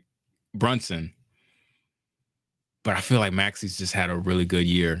to pick Brunson, but I feel like Maxey's just had a really good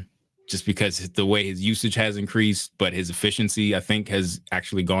year, just because the way his usage has increased, but his efficiency I think has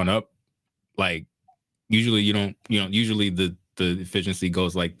actually gone up. Like usually usually the efficiency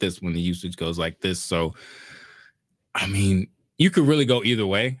goes like this when the usage goes like this. So I mean, you could really go either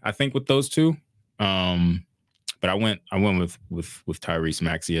way, I think, with those two. But I went with Tyrese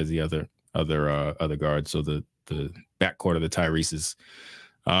Maxey as the other guard. So the backcourt of the Tyreses.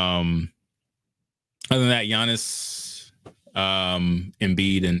 Other than that, Giannis,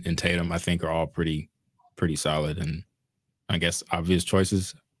 Embiid, and Tatum, I think, are all pretty solid, and I guess obvious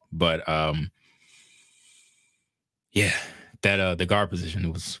choices. But yeah, that the guard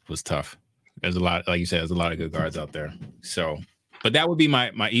position was tough. There's a lot, like you said, there's a lot of good guards out there. So, but that would be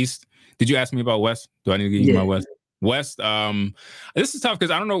my East. Did you ask me about West? Do I need to give you my West? West, this is tough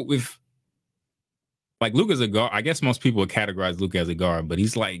because I don't know if like Luka's a guard. I guess most people would categorize Luka as a guard, but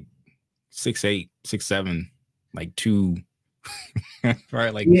he's like 6'8", 6'7", like 2.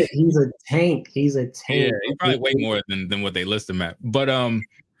 Right? Like yeah, he's a tank. He's a tank. Yeah, he's probably way more than what they list him at. But I'm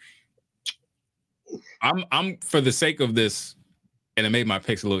for the sake of this, and it made my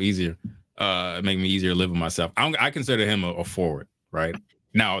picks a little easier. It made me easier to live with myself. I consider him a forward, right?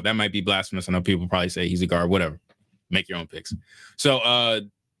 Now that might be blasphemous. I know people probably say he's a guard. Whatever. Make your own picks. So I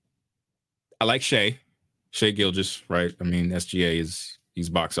like Shai Gilgeous, right? I mean, SGA he's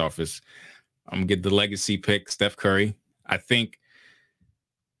box office. I'm gonna get the legacy pick, Steph Curry. I think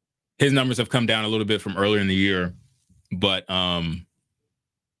his numbers have come down a little bit from earlier in the year, but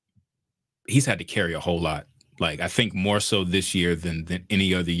he's had to carry a whole lot. Like, I think more so this year than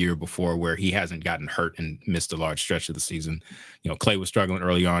any other year before, where he hasn't gotten hurt and missed a large stretch of the season. You know, Klay was struggling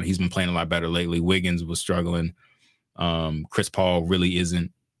early on. He's been playing a lot better lately. Wiggins was struggling. Chris Paul really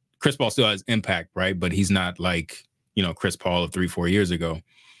isn't. Chris Paul still has impact, right? But he's not like, you know, Chris Paul of 3-4 years ago.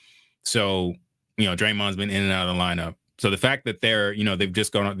 So, you know, Draymond's been in and out of the lineup. So the fact that they've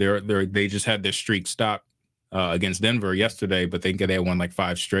just gone, they just had their streak stop against Denver yesterday, but they won like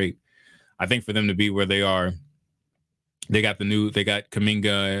 5 straight. I think for them to be where they are, they got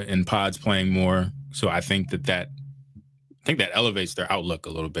Kuminga and Pods playing more. So I think that elevates their outlook a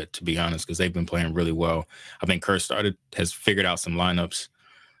little bit, to be honest, because they've been playing really well. I think Kerr has figured out some lineups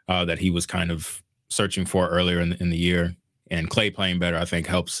that he was kind of searching for earlier in the year. And Klay playing better, I think,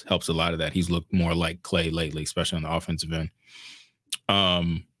 helps a lot of that. He's looked more like Klay lately, especially on the offensive end.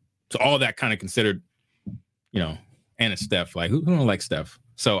 So all that kind of considered, you know, and it's Steph. Like, who don't like Steph?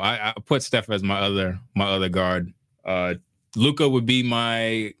 So I put Steph as my other guard. Luka would be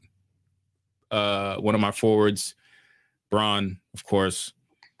my one of my forwards. Bron, of course,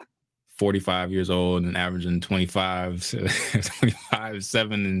 45 years old and averaging 25,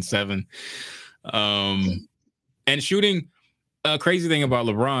 7 and 7. And shooting. Crazy thing about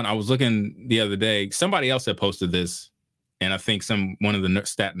LeBron, I was looking the other day. Somebody else had posted this, and I think one of the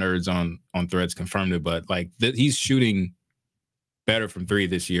stat nerds on Threads confirmed it. But like he's shooting better from 3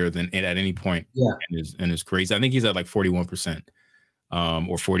 this year than at any point in his career. I think he's at like 41%,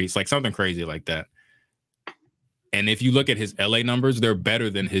 or 40. It's like something crazy like that. And if you look at his LA numbers, they're better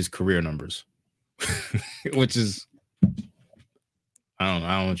than his career numbers, which is, I don't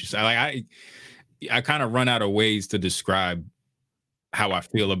know what you say. Like I kind of run out of ways to describe how I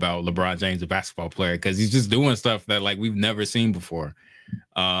feel about LeBron James, a basketball player, because he's just doing stuff that like we've never seen before.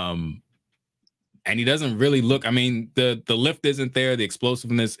 And he doesn't really look, I mean, the lift isn't there. The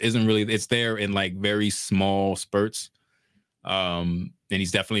explosiveness isn't really, it's there in like very small spurts. And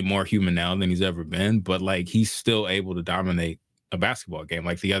he's definitely more human now than he's ever been, but like he's still able to dominate a basketball game.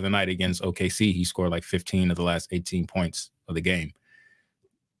 Like the other night against OKC, he scored like 15 of the last 18 points of the game,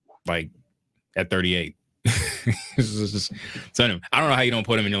 like at 38. So anyway, I don't know how you don't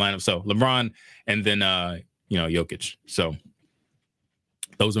put him in your lineup. So LeBron and then Jokic. So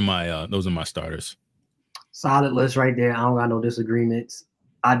those are my starters. Solid list right there. I don't got no disagreements.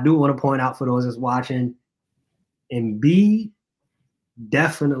 I do want to point out for those that's watching, Embiid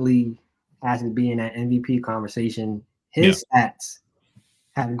definitely has to be in that MVP conversation. His stats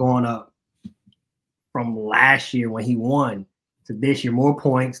have gone up from last year when he won to this year. More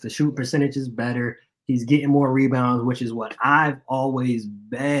points, the shoot percentage is better. He's getting more rebounds, which is what I've always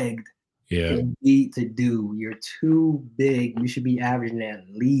begged Embiid to do. You're too big. You should be averaging at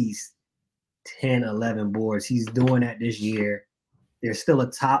least 10, 11 boards. He's doing that this year. They're still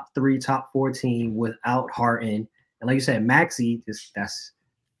a top 3, top 4 team without Harden. And like you said, Maxey, it's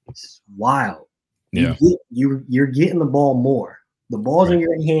wild. Yeah. You're getting the ball more. The ball's in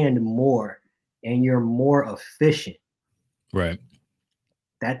your hand more, and you're more efficient. Right.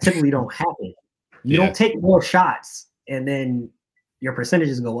 That typically don't happen. You don't take more shots, and then your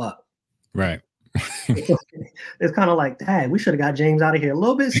percentages go up. Right. It's kind of like, dang, we should have got James out of here a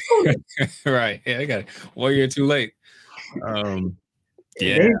little bit sooner. Right. Yeah, they got it 1 year too late. You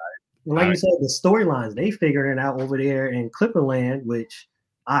said, the storylines, they figured it out over there in Clipperland, which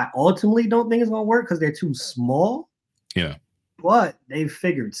I ultimately don't think is going to work because they're too small. Yeah. But they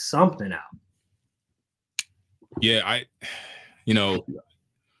figured something out. Yeah,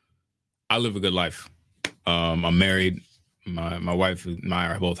 I live a good life. I'm married. My wife and I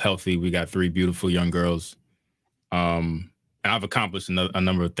are both healthy. We got 3 beautiful young girls. And I've accomplished a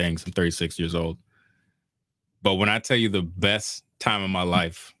number of things. I'm 36 years old. But when I tell you the best time of my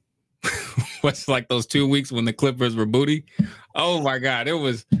life was like those 2 weeks when the Clippers were booty. Oh my God, it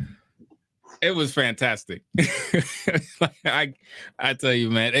was fantastic. I tell you,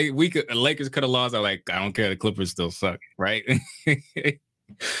 man, Lakers could have lost. I don't care. The Clippers still suck, right?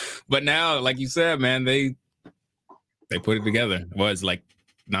 But now, like you said, man, they put it together. It was like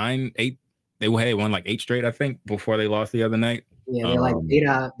 9, 8. They won like 8 straight, I think, before they lost the other night. Yeah, they're like 8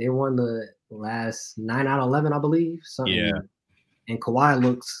 out. They won the last 9 out of 11, I believe. Something. Yeah. And Kawhi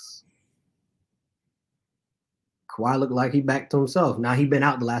looked like he back to himself. Now he's been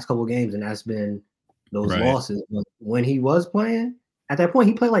out the last couple of games, and that's been those losses. But when he was playing, at that point,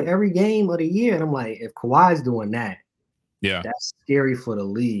 he played like every game of the year. And I'm like, if Kawhi's doing that, that's scary for the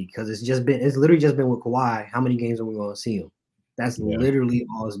league because it's literally just been with Kawhi. How many games are we going to see him? That's literally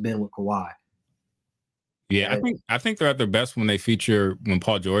all it's been with Kawhi. Yeah, I think they're at their best when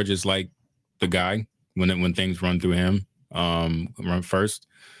Paul George is like the guy when things run through him, run first.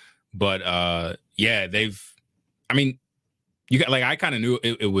 But you got I kind of knew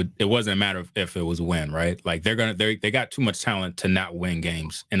it wasn't a matter of if it was a win, right? Like they got too much talent to not win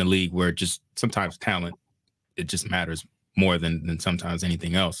games in a league where just sometimes talent it just matters more than sometimes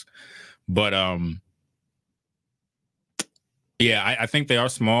anything else. But I think they are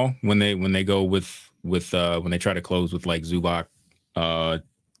small when they go with when they try to close with like Zubac,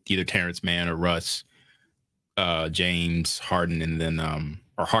 either Terrence Mann or Russ, James, Harden, and then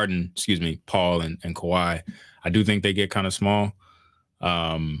Paul and Kawhi. I do think they get kind of small.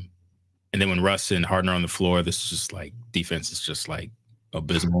 And then when Russ and Harden are on the floor, this is just like defense is just like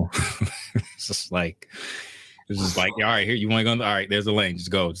abysmal. It's just like all right, here you want to go. All right, there's a lane.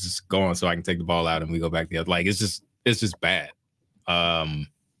 Just go on so I can take the ball out and we go back the other. Like it's just bad.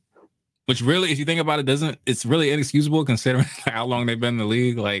 Which really, if you think about it, it's really inexcusable considering how long they've been in the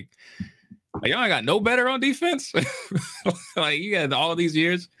league. Like y'all got no better on defense. Like you had all these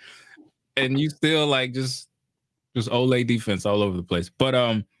years, and you still like just Olay defense all over the place. But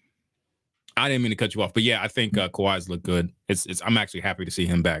I didn't mean to cut you off. But yeah, I think Kawhi's look good. I'm actually happy to see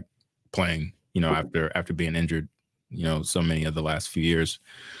him back playing. After being injured, so many of the last few years.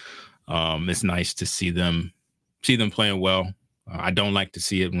 It's nice to see them playing well. I don't like to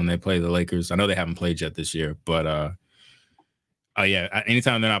see it when they play the Lakers. I know they haven't played yet this year, but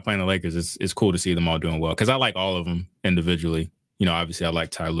anytime they're not playing the Lakers, it's cool to see them all doing well because I like all of them individually. Obviously I like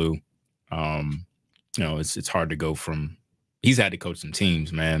Ty Lue. It's hard to go from. He's had to coach some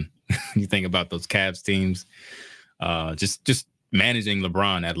teams, man. You think about those Cavs teams, just managing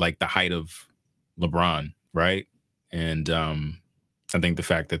LeBron at like the height of LeBron, right? And I think the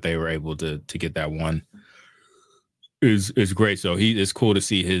fact that they were able to get that one is great. So it's cool to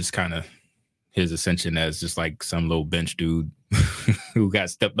see his ascension as just like some little bench dude who got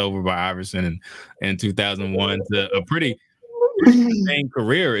stepped over by Iverson in 2001 to a pretty insane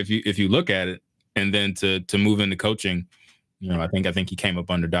career if you look at it, and then to move into coaching. I think he came up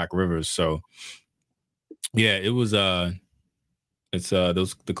under Doc Rivers. So yeah, it was the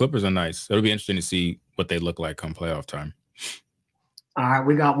Clippers are nice. It'll be interesting to see what they look like come playoff time. All right,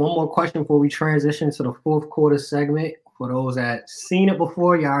 we got one more question before we transition to the fourth quarter segment. For those that seen it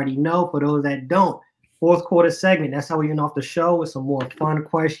before, you already know. For those that don't, fourth quarter segment. That's how we end off the show with some more fun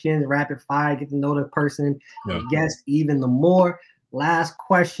questions, rapid fire, get to know the person, the guest even the more. Last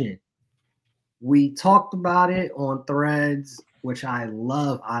question. We talked about it on Threads, which I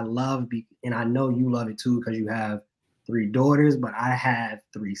love, and I know you love it too because you have 3 daughters, but I have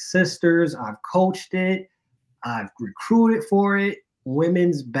 3 sisters. I've coached it. I've recruited for it.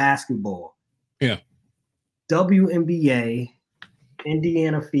 Women's basketball. Yeah. WNBA,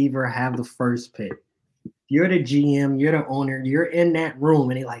 Indiana Fever have the first pick. You're the GM, you're the owner, you're in that room,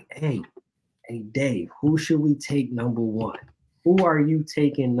 and they're like, hey, Dave, who should we take number 1? Who are you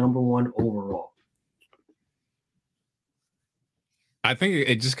taking number 1 overall? I think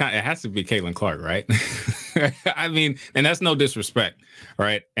it just it has to be Caitlin Clark, right? I mean, and that's no disrespect,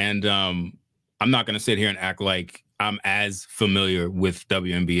 right? And I'm not going to sit here and act like I'm as familiar with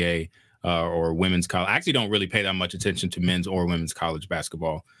WNBA or women's college. I actually don't really pay that much attention to men's or women's college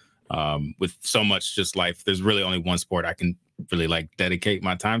basketball. With so much just life, there's really only one sport I can really like dedicate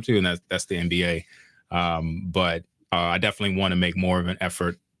my time to, and that's the NBA. But I definitely want to make more of an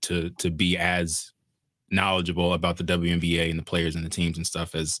effort to be as knowledgeable about the WNBA and the players and the teams and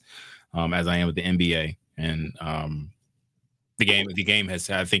stuff as I am with the NBA. And the game has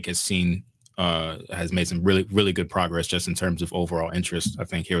made some really, really good progress just in terms of overall interest, I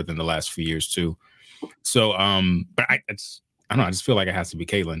think, here within the last few years too. So but I don't know, I just feel like it has to be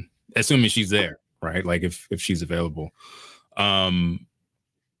Caitlin, assuming she's there, right? Like if she's available. I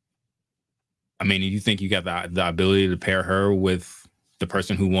mean, you think you got the ability to pair her with the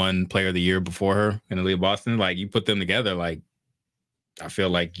person who won Player of the Year before her in Aaliyah Boston? Like, you put them together, like, I feel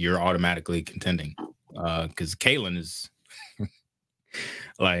like you're automatically contending. Because Caitlin is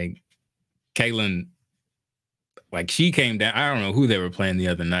like, she came down. I don't know who they were playing the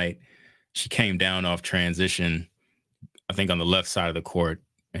other night. She came down off transition, I think on the left side of the court,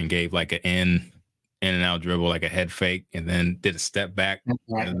 and gave like an in and out dribble, like a head fake, and then did a step back.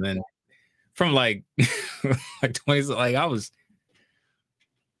 And then from like like 20s, like I was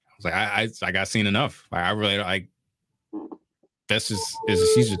like, I seen enough. Like, I really like, she's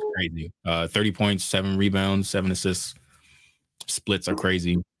just crazy. 30 points, 7 rebounds, 7 assists. Splits are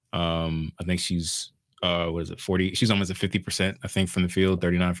crazy. I think she's 40? She's almost at 50%, I think, from the field,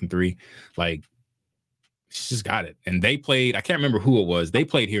 39 from 3. Like, she's just got it. And they played, I can't remember who it was. They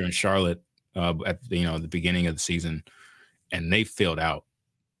played here in Charlotte at the beginning of the season, and they filled out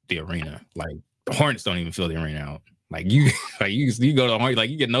the arena. Like, the Hornets don't even fill the arena out. Like, you go to Hornets, like,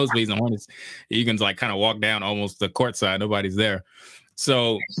 you get nosebleeds in Hornets, you can like kind of walk down almost the court side, nobody's there.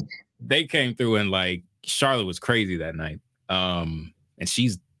 So they came through, and like, Charlotte was crazy that night. And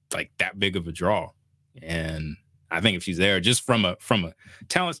she's like that big of a draw. And I think if she's there, just from a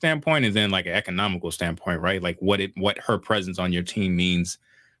talent standpoint, and then like an economical standpoint, right? Like what her presence on your team means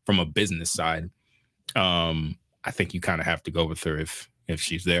from a business side. I think you kind of have to go with her if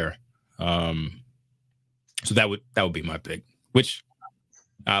she's there. So that would be my pick, which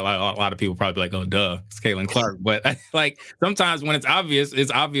a lot of people probably be like, oh, duh, it's Caitlin Clark. But like, sometimes when it's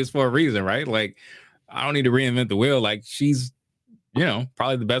obvious for a reason, right? Like, I don't need to reinvent the wheel. Like, she's,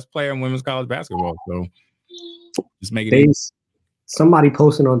 probably the best player in women's college basketball. So just make it easy. Somebody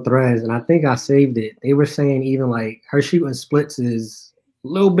posted on Threads, and I think I saved it. They were saying even like her shooting splits is a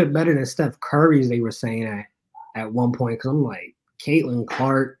little bit better than Steph Curry's, they were saying at one point. Because I'm like, Caitlin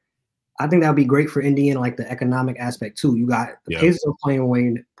Clark, I think that would be great for Indiana, like the economic aspect too. You got the Pacers are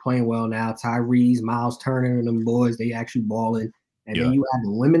playing well now. Tyrese, Miles Turner, and them boys, they actually balling. And then you have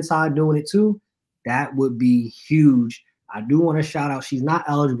the women's side doing it too. That would be huge. I do want to shout out, she's not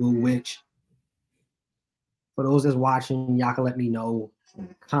eligible, which for those that's watching, y'all can let me know in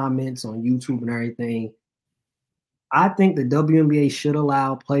the comments on YouTube and everything. I think the WNBA should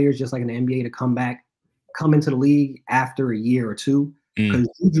allow players just like in the NBA to come into the league after a year or two. Because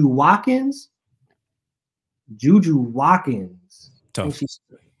Juju Watkins, tough.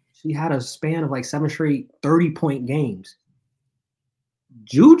 She had a span of like 7 straight 30-point games.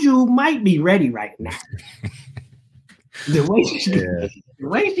 Juju might be ready right now. The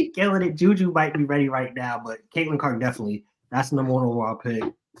way she killing it, Juju might be ready right now. But Caitlin Clark, definitely, that's the number 1 overall pick.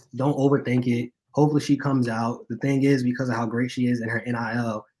 Don't overthink it. Hopefully she comes out. The thing is, because of how great she is in her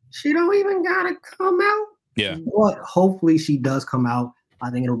NIL, she don't even gotta come out. Yeah. But hopefully she does come out. I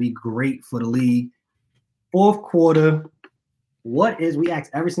think it'll be great for the league. Fourth quarter, we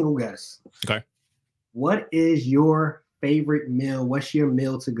ask every single guest. Okay. What is your favorite meal? What's your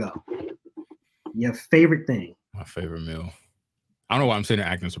meal to go? Your favorite thing? My favorite meal. I don't know why I'm sitting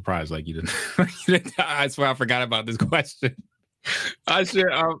there acting surprised like you didn't. I swear I forgot about this question. I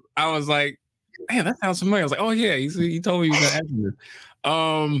was like, man, that sounds familiar. I was like, oh yeah, he told me he was gonna ask me this.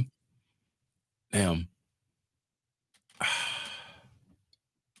 Damn.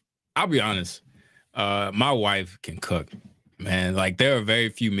 I'll be honest. My wife can cook, man. Like, there are very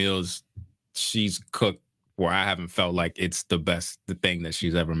few meals she's cooked where I haven't felt like it's the thing that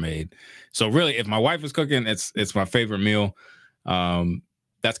she's ever made. So really, if my wife is cooking, it's my favorite meal.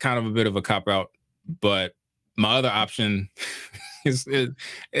 That's kind of a bit of a cop out, but my other option is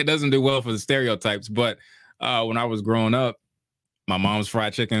it doesn't do well for the stereotypes. But when I was growing up, my mom's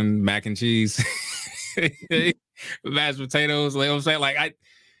fried chicken, mac and cheese, mashed potatoes. You know what I'm saying? Like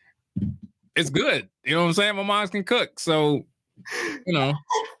it's good. You know what I'm saying? My moms can cook, so you know.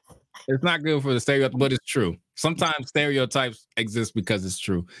 It's not good for the stereotype, but it's true. Sometimes stereotypes exist because it's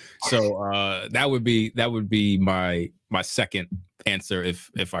true. So that would be my second answer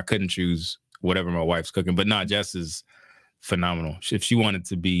if I couldn't choose whatever my wife's cooking. But no, Jess is phenomenal. If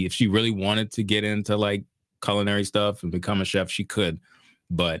she really wanted to get into like culinary stuff and become a chef, she could.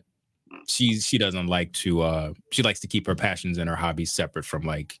 But she doesn't like to. She likes to keep her passions and her hobbies separate from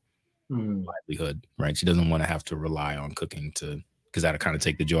like livelihood, right? She doesn't want to have to rely on cooking because that'll kind of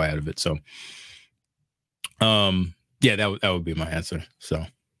take the joy out of it. So, yeah, that would be my answer. So,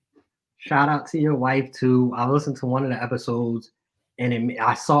 shout out to your wife too. I listened to one of the episodes, and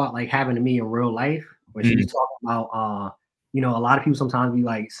I saw it like happening to me in real life when she was talking about, you know, a lot of people sometimes be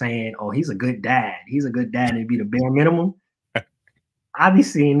like saying, "Oh, he's a good dad. He's a good dad," and it'd be the bare minimum. I be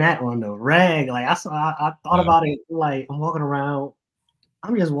seeing that on the reg. Like I thought about it. Like I'm walking around,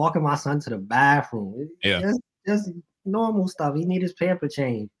 I'm just walking my son to the bathroom. Yeah, just normal stuff. He need his pamper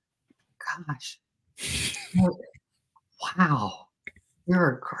change. Gosh, wow, you're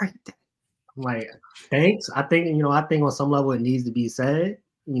a great dad. I'm like, thanks. I think on some level it needs to be said.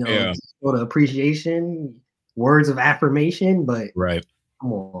 You know, sort of appreciation, words of affirmation. But right,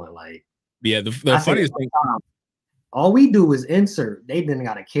 come on, like, yeah. The funniest thing. All we do is insert. They then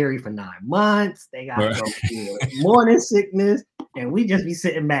got to carry for 9 months. They got to go through morning sickness, and we just be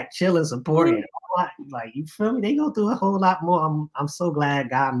sitting back, chilling, supporting. Like, you feel me? They go through a whole lot more. I'm so glad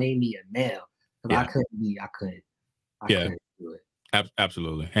God made me a male because I couldn't do it.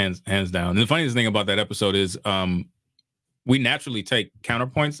 Absolutely, hands down. And the funniest thing about that episode is, we naturally take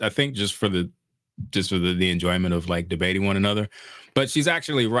counterpoints. I think just for the enjoyment of like debating one another. But she's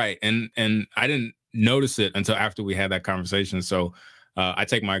actually right, and I didn't notice it until after we had that conversation. So I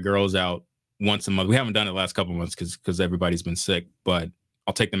take my girls out once a month. We haven't done it the last couple of months because everybody's been sick, but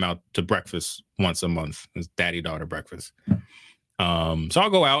I'll take them out to breakfast once a month. It's daddy-daughter breakfast. So I'll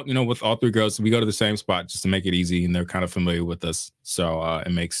go out, you know, with all 3 girls. We go to the same spot just to make it easy, and they're kind of familiar with us. So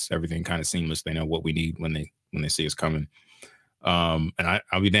it makes everything kind of seamless. They know what we need when they see us coming. And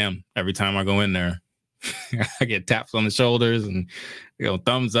I'll be damned every time I go in there. I get taps on the shoulders and, you know,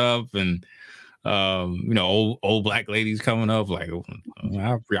 thumbs up, and you know, old black ladies coming up like,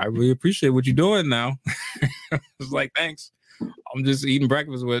 I really appreciate what you're doing now. It's like, thanks. I'm just eating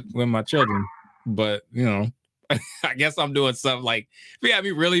breakfast with my children, but you know, I guess I'm doing something like, yeah,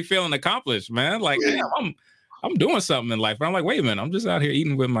 me really feeling accomplished, man. Like, damn, I'm doing something in life. But I'm like, wait a minute, I'm just out here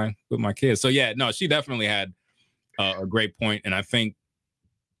eating with my kids. So yeah, no, she definitely had a great point, and I think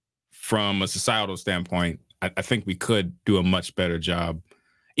from a societal standpoint, I think we could do a much better job.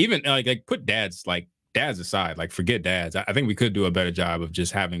 Even like put dads aside, like forget dads. I think we could do a better job of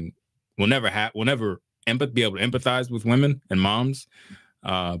just having. We'll never be able to empathize with women and moms,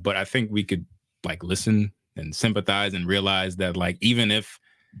 but I think we could like listen and sympathize and realize that like even if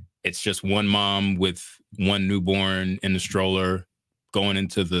it's just one mom with one newborn in the stroller going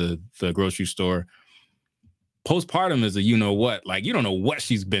into the grocery store, postpartum is a you know what. Like you don't know what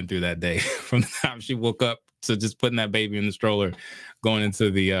she's been through that day from the time she woke up to just putting that baby in the stroller, going into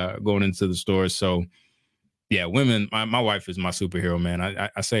the store. So yeah, women, my wife is my superhero, man.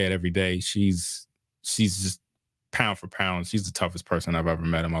 I say it every day. She's just pound for pound. She's the toughest person I've ever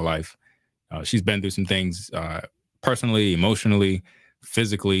met in my life. She's been through some things personally, emotionally,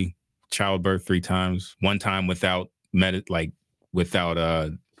 physically, childbirth 3 times, 1 time without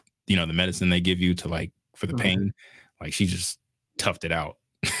the medicine they give you to like for the pain. Like she just toughed it out.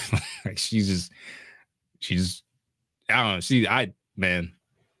 Like she just I don't know. Man,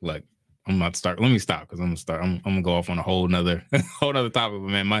 look, I'm about to start. Let me stop because I'm gonna go off on a whole nother topic. But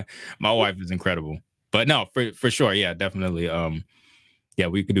man, my wife is incredible. But no, for sure, yeah, definitely. Yeah,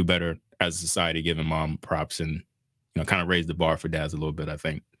 we could do better as a society, giving mom props and, you know, kind of raise the bar for dads a little bit, I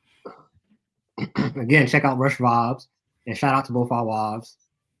think. Again, check out Rush Vibes, and shout out to both our wives.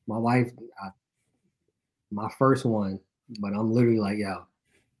 My wife, my first one, but I'm literally like, yo,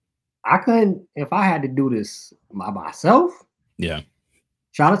 I couldn't, if I had to do this by myself. Yeah.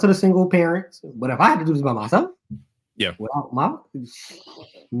 Shout out to the single parents, but if I had to do this by myself, yeah, without my,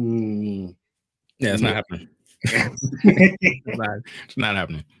 yeah, it's not happening. It's not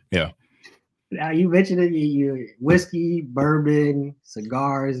happening. Yeah. Now you mentioned it, you whiskey, bourbon,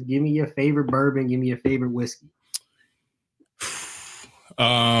 cigars. Give me your favorite bourbon. Give me your favorite whiskey.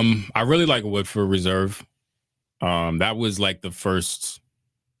 I really like Woodford Reserve. That was like the first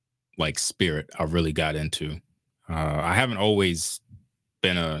like spirit I really got into. I haven't always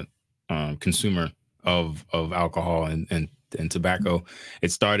been a consumer of alcohol and tobacco.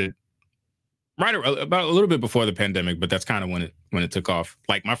 It started right about a little bit before the pandemic, but that's kind of when it took off.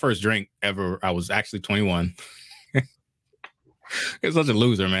 Like my first drink ever, I was actually 21. It's such a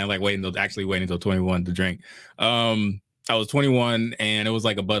loser, man. Like waiting until 21 to drink. I was 21 and it was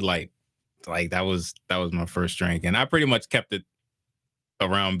like a Bud Light. Like that was my first drink, and I pretty much kept it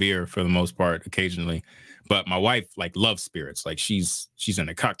around beer for the most part, occasionally. But my wife like loves spirits. Like she's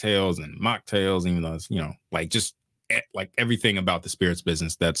into cocktails and mocktails, even though it's, like just like everything about the spirits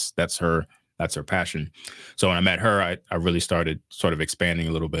business. That's her passion. So when I met her, I really started sort of expanding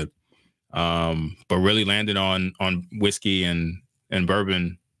a little bit. But really landed on whiskey and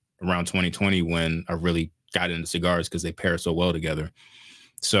bourbon around 2020 when I really got into cigars because they pair so well together.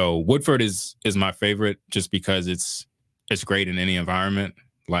 So Woodford is my favorite just because it's great in any environment.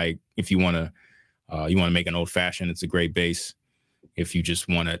 Like if you want to make an old fashioned, it's a great base. If you just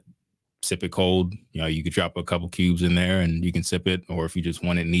want to sip it cold, you could drop a couple cubes in there and you can sip it. Or if you just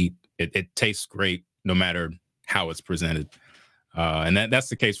want it neat, it tastes great no matter how it's presented. And that's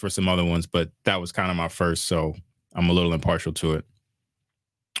the case for some other ones, but that was kind of my first, so I'm a little impartial to it.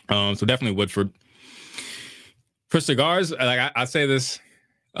 So definitely Woodford. For cigars, like I say this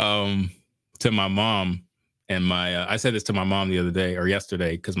to my mom, and I said this to my mom the other day or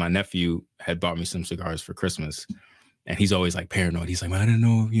yesterday because my nephew had bought me some cigars for Christmas, and he's always like paranoid. He's like, I didn't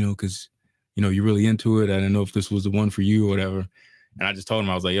know, because you're really into it. I didn't know if this was the one for you or whatever. And I just told him,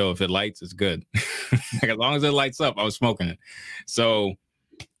 I was like, yo, if it lights, it's good. Like as long as it lights up, I was smoking it. So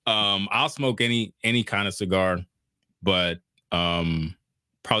I'll smoke any kind of cigar, but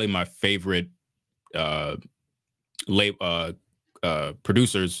probably my favorite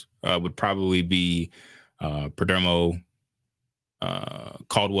producers would probably be Perdomo,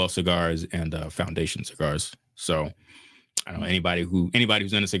 Caldwell cigars, and Foundation cigars. So I don't know anybody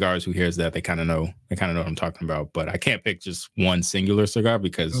who's into cigars who hears that, they kind of know what I'm talking about. But I can't pick just one singular cigar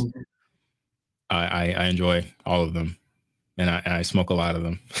because I enjoy all of them, and I smoke a lot of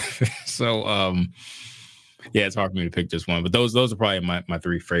them. So yeah, it's hard for me to pick just one. But those are probably my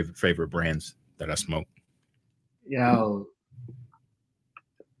three favorite brands that I smoke. Yo,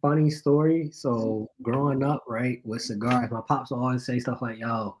 funny story. So growing up, right, with cigars, my pops would always say stuff like,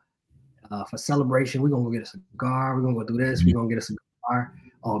 yo, for celebration, we're gonna go get a cigar, we're gonna go do this, we're gonna get a cigar.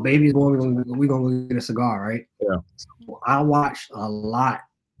 Oh, baby's born, we're gonna go get a cigar, right? Yeah. So I watched a lot.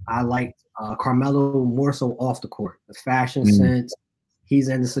 I liked Carmelo more so off the court. The fashion sense, he's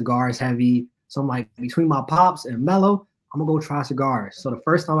into cigars heavy. So I'm like, between my pops and Melo, I'm gonna go try cigars. So the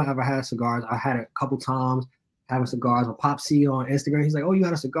first time I ever had cigars, I had a couple times having cigars. My pop see on Instagram, he's like, oh, you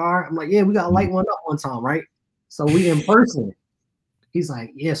got a cigar? I'm like, yeah, we gotta light one up one time, right? So we in person. He's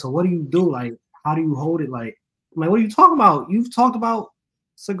like, yeah, so what do you do? Like, how do you hold it? Like, I'm like, what are you talking about? You've talked about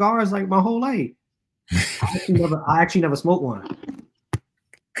cigars like my whole life. I actually never smoked one.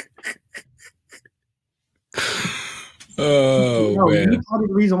 Oh, man. You probably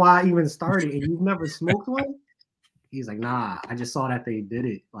the reason why I even started, and you've never smoked one? He's like, nah, I just saw that they did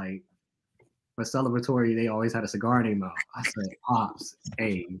it. Like, for celebratory, they always had a cigar in their mouth. I said, pops,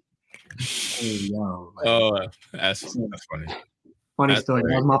 hey, yo. Like, that's funny. Funny That's story.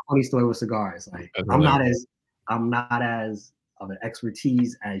 great. That was my funny story with cigars. Like I'm not as of an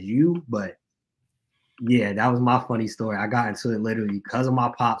expertise as you, but yeah, that was my funny story. I got into it literally because of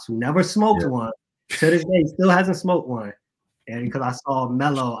my pops who never smoked one. To this day, still hasn't smoked one. And because I saw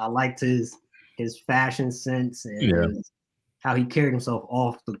Melo, I liked his fashion sense and how he carried himself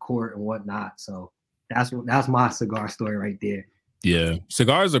off the court and whatnot. So that's my cigar story right there. Yeah,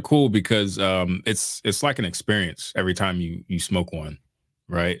 cigars are cool because it's like an experience every time you smoke one,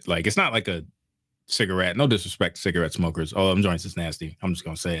 right? Like it's not like a cigarette. No disrespect to cigarette smokers. Oh, them joints is nasty. I'm just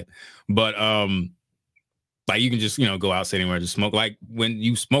gonna say it. But like you can just go out anywhere and just smoke. Like when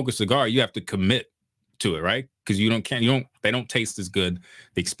you smoke a cigar, you have to commit to it, right? Because they don't taste as good.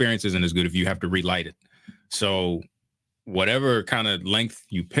 The experience isn't as good if you have to relight it. So whatever kind of length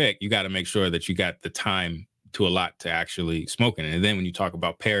you pick, you got to make sure that you got the time to allot to actually smoking it. And then when you talk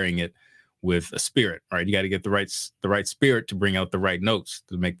about pairing it with a spirit, right? You got to get the right spirit to bring out the right notes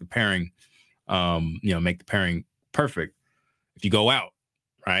to make the pairing, make the pairing perfect. If you go out,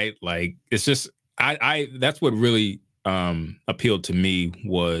 right? Like it's just, that's what really appealed to me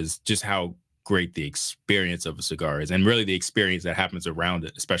was just how great the experience of a cigar is, and really the experience that happens around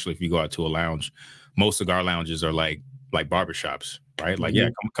it, especially if you go out to a lounge. Most cigar lounges are like barbershops, right? Like, yeah,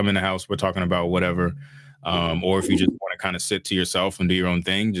 come in the house, we're talking about whatever. Or if you just want to kind of sit to yourself and do your own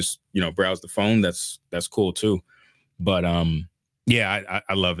thing, just, browse the phone, that's cool too. But yeah,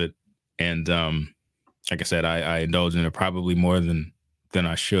 I love it. And like I said, I indulge in it probably more than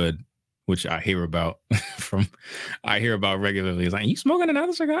I should, which I hear about regularly. It's like, you smoking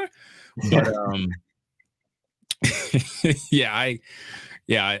another cigar? But yeah,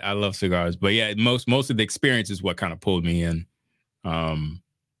 I love cigars. But yeah, most of the experience is what kind of pulled me in.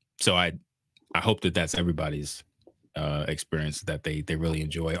 So I hope that that's everybody's experience, that they really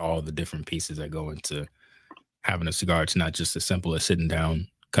enjoy all the different pieces that go into having a cigar. It's not just as simple as sitting down,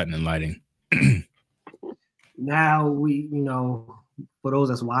 cutting and lighting. Now for those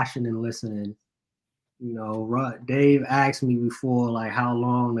that's watching and listening, Dave asked me before, like, how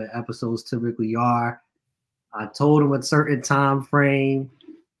long the episodes typically are. I told him a certain time frame.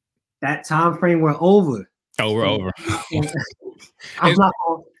 That time frame we're over. Oh, we're over.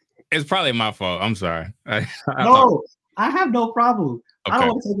 It's probably my fault. I'm sorry. No, I have no problem. Okay. I don't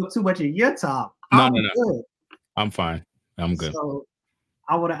want to take up too much of your time. No. Good. I'm fine. I'm good. So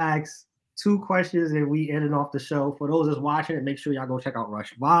I want to ask 2 questions and we ending off the show. For those that's watching it, make sure y'all go check out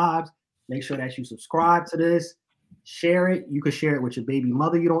Rush Vibes. Make sure that you subscribe to this. Share it. You can share it with your baby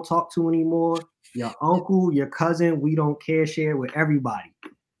mother you don't talk to anymore, your uncle, your cousin. We don't care. Share it with everybody.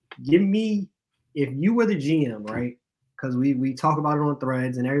 Give me, if you were the GM, right? Because we talk about it on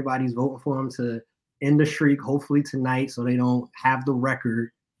Threads and everybody's voting for them to end the streak, hopefully tonight, so they don't have the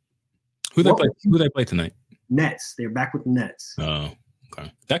record. Who they play tonight? Nets. They're back with the Nets. Oh,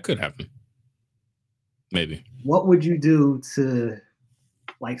 okay. That could happen. Maybe. What would you do to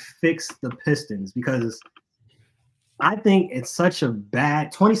fix the Pistons? Because I think it's such a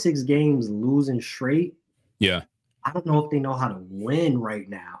bad 26 games losing straight. Yeah. I don't know if they know how to win right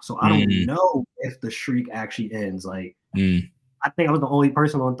now. So I don't know if the streak actually ends. I think I was the only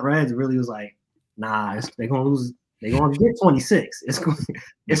person on Threads really was like, nah, they're gonna lose. They're gonna get 26. It's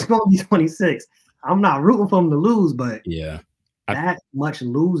gonna be 26. I'm not rooting for them to lose, but yeah, that much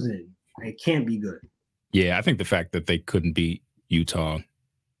losing, it can't be good. Yeah, I think the fact that they couldn't beat Utah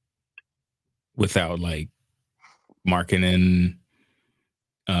without Markkanen,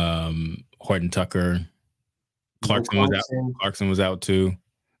 Horton Tucker, Clarkson was out too.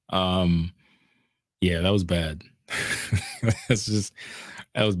 Yeah, that was bad. That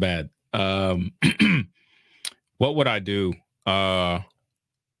was bad. What would I do?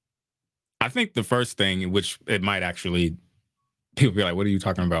 I think the first thing, which it might actually, people be like, what are you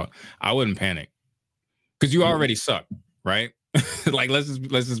talking about? I wouldn't panic because you already suck, right? Let's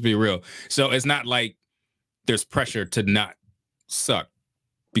just be real. So it's not like there's pressure to not suck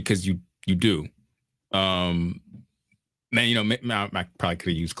because you do. Man, I probably could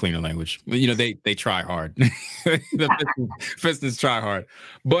have used cleaner language. They try hard. The Pistons try hard,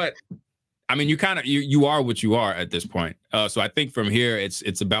 but I mean, you are what you are at this point. So I think from here,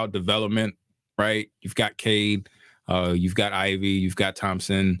 it's about development, right? You've got Cade, you've got Ivy, you've got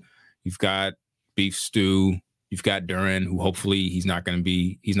Thompson, you've got Beef Stew, you've got Duran, who hopefully he's not going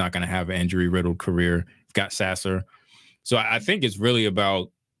to have an injury riddled career. You've got Sasser. So I think it's really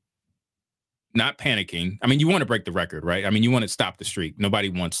about not panicking. I mean, you want to break the record, right? I mean, you want to stop the streak. Nobody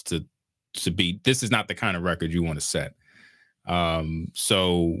wants to beat. This is not the kind of record you want to set.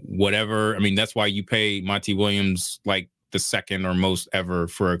 So whatever, I mean, that's why you pay Monty Williams like the second or most ever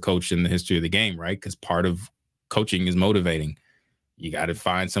for a coach in the history of the game, right? Because part of coaching is motivating. You got to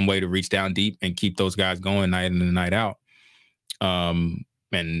find some way to reach down deep and keep those guys going night in and night out. And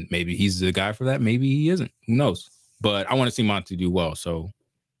maybe he's the guy for that. Maybe he isn't. Who knows? But I want to see Monty do well. So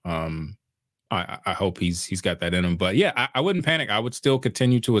I hope he's got that in him. But yeah, I wouldn't panic. I would still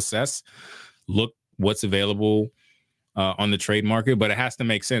continue to assess, look what's available on the trade market, but it has to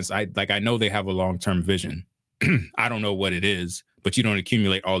make sense. I know they have a long-term vision. I don't know what it is, but you don't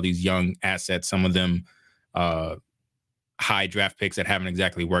accumulate all these young assets, some of them high draft picks that haven't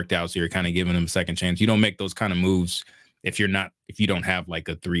exactly worked out. So you're kind of giving them a second chance. You don't make those kind of moves if you don't have like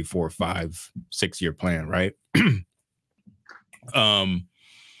a 3, 4, 5, 6 year plan, right?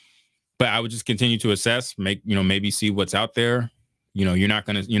 But I would just continue to assess, maybe see what's out there. You're not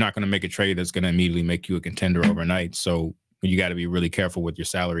gonna make a trade that's gonna immediately make you a contender overnight. So you got to be really careful with your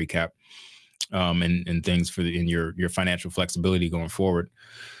salary cap, and things in your financial flexibility going forward.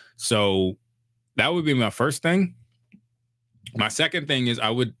 So that would be my first thing. My second thing is I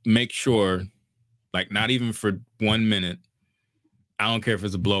would make sure, not even for 1 minute, I don't care if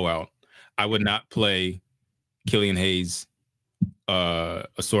it's a blowout, I would not play Killian Hayes,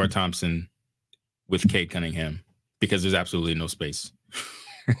 Asura Thompson, with Cade Cunningham because there's absolutely no space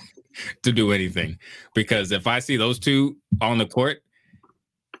to do anything. Because if I see those two on the court,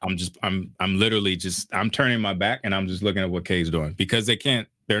 I'm literally just turning my back and I'm just looking at what Cade's doing because they're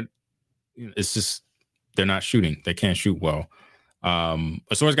not shooting. They can't shoot well.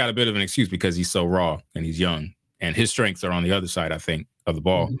 Asor's got a bit of an excuse because he's so raw and he's young and his strengths are on the other side, I think, of the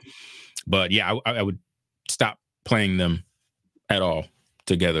ball. Mm-hmm. But yeah, I would stop playing them at all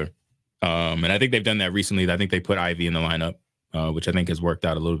together. And I think they've done that recently. I think they put Ivy in the lineup, which I think has worked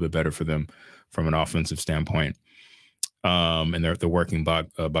out a little bit better for them from an offensive standpoint. And they're working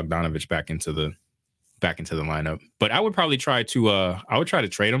Bogdanovich back into the lineup. But I would probably try to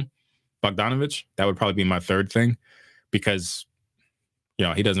trade him, Bogdanovich. That would probably be my third thing because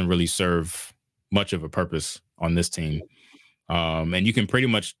he doesn't really serve much of a purpose on this team. And you can pretty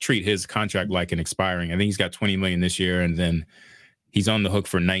much treat his contract like an expiring. I think he's got $20 million this year, and then he's on the hook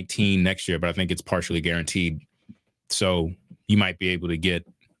for 19 next year, but I think it's partially guaranteed. So you might be able to get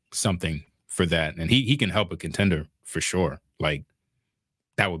something for that. And he can help a contender for sure. Like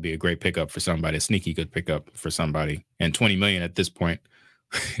that would be a great pickup for somebody, a sneaky good pickup for somebody. And 20 million at this point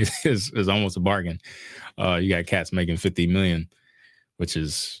is almost a bargain. You got cats making 50 million, which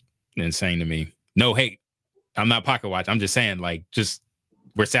is insane to me. No hate. I'm not pocket watch. I'm just saying just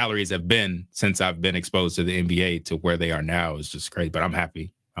where salaries have been since I've been exposed to the NBA to where they are now is just crazy. But I'm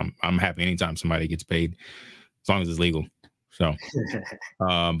happy. I'm happy anytime somebody gets paid, as long as it's legal. So,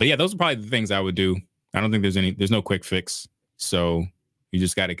 but yeah, those are probably the things I would do. I don't think there's no quick fix. So you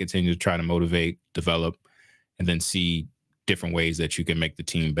just got to continue to try to motivate, develop, and then see different ways that you can make the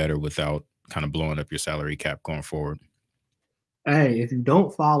team better without kind of blowing up your salary cap going forward. Hey, if you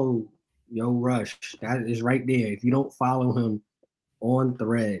don't follow Yo Rush, that is right there. If you don't follow him on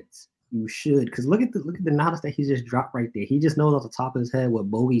Threads, you should. Because look at the knowledge that he just dropped right there. He just knows off the top of his head what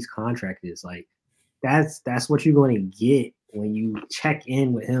Bogey's contract is. Like that's what you're going to get when you check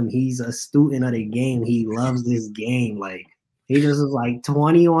in with him. He's a student of the game. He loves this game. Like he just is like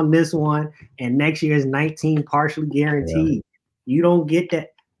 20 on this one, and next year is 19 partially guaranteed. Yeah. You don't get that.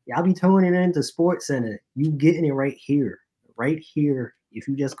 Y'all be tuning into Sports Center. You getting it right here. Right here. If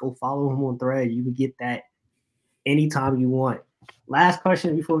you just go follow him on Thread, you can get that anytime you want. Last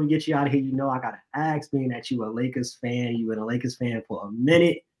question before we get you out of here. I got to ask, being that you a Lakers fan, you've been a Lakers fan for a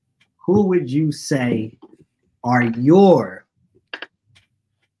minute. Who would you say are your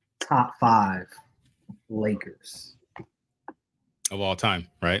top 5 Lakers? Of all time,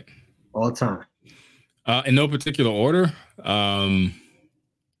 right? All time. In no particular order. I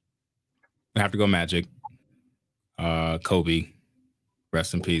have to go Magic. Kobe,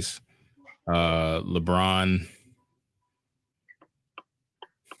 rest in peace. LeBron.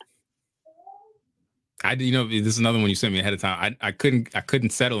 This is another one you sent me ahead of time. I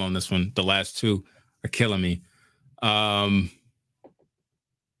couldn't settle on this one. The last two are killing me. Not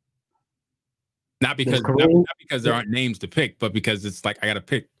because there aren't names to pick, but because it's like I gotta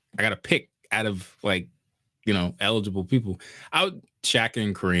pick out of eligible people. Shaq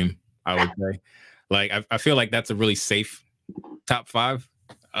and Kareem, I would say. I feel like that's a really safe top 5.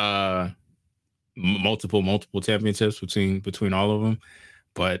 Multiple championships between all of them,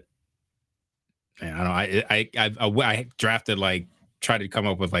 but man, I don't know. I drafted tried to come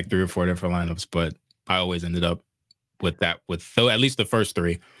up with 3 or 4 different lineups, but I always ended up with at least the first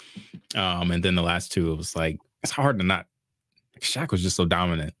 3, and then the last 2. It was it's hard to not. Shaq was just so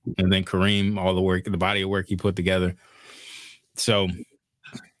dominant, and then Kareem, all the work, the body of work he put together. So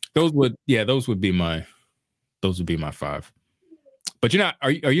those would be my 5. But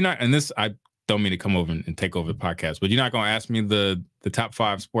are you not? And this, I don't mean to come over and take over the podcast, but you're not going to ask me the top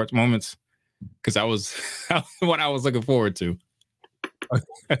 5 sports moments, because that was what I was looking forward to.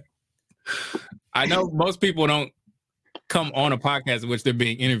 I know most people don't come on a podcast in which they're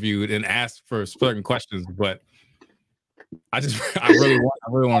being interviewed and asked for certain questions, but I really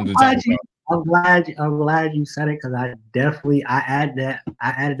wanted to talk about it. I'm glad you said it, because I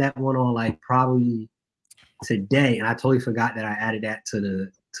added that one on probably today, and I totally forgot that I added that to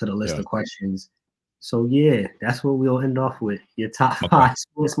the list of questions. So yeah, that's what we'll end off with. Your top 5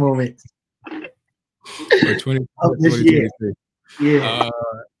 sports moments for 2023. Yeah.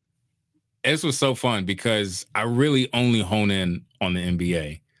 This was so fun because I really only hone in on the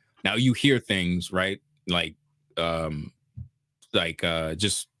NBA. Now you hear things, right? Just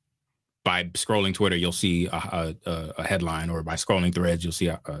by scrolling Twitter, you'll see a headline, or by scrolling Threads, you'll see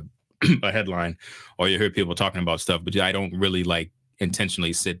a headline, or you hear people talking about stuff. But I don't really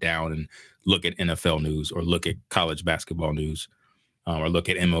intentionally sit down and look at NFL news, or look at college basketball news, or look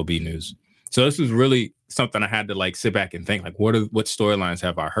at MLB news. So this was really something I had to sit back and think, what storylines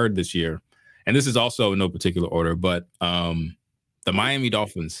have I heard this year? and this is also in no particular order, but the Miami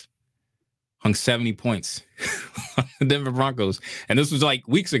Dolphins hung 70 points on the Denver Broncos. And this was like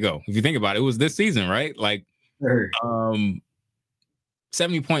weeks ago. If you think about it, it was this season, right? Like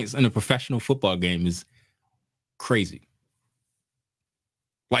 70 points in a professional football game is crazy.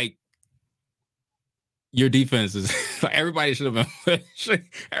 Like, your defense is like, everybody should have been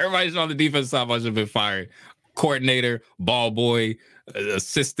everybody on the defense side should have been fired. Coordinator, ball boy,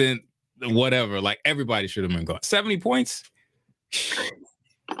 assistant, whatever. Like, everybody should have been gone. 70 points.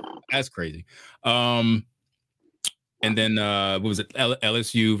 That's crazy. And then what was it?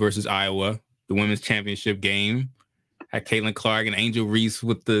 LSU versus Iowa, the women's championship game. Had Caitlin Clark and Angel Reese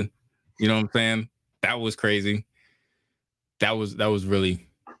with the, you know what I'm saying? That was crazy. That was really.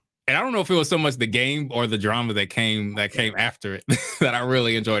 And I don't know if it was so much the game or the drama that came after it that I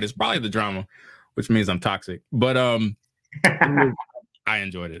really enjoyed. It's probably the drama, which means I'm toxic. But I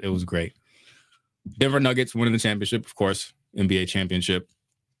enjoyed it. It was great. Denver Nuggets winning the championship, of course, NBA championship.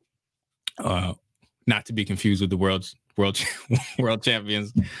 Not to be confused with the world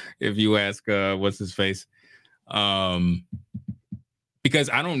champions, if you ask what's his face. Because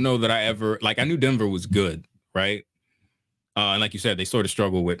I don't know that I ever I knew Denver was good, right? And like you said, they sort of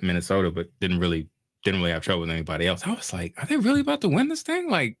struggled with Minnesota, but didn't really have trouble with anybody else. I was like, are they really about to win this thing?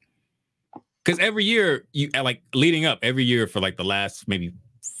 Like, because every year leading up every year for like the last maybe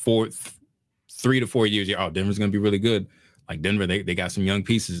 3 to 4 years, Denver's gonna be really good. Like Denver, they got some young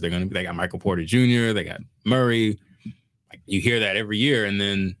pieces. They got Michael Porter Jr., they got Murray. Like, you hear that every year, and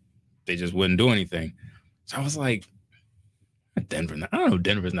then they just wouldn't do anything. So I was like, Denver. I don't know.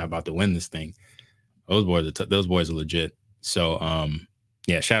 Denver's not about to win this thing. Those boys are legit. So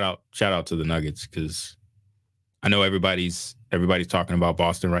yeah, shout out to the Nuggets, because I know everybody's talking about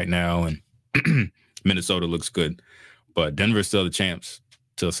Boston right now, and Minnesota looks good, but Denver's still the champs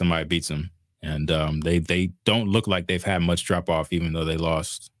till somebody beats them. And they don't look like they've had much drop off, even though they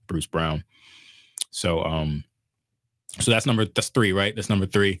lost Bruce Brown. So that's 3, right? That's number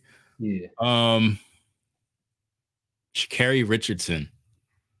 3. Yeah. Sha'Carri Richardson,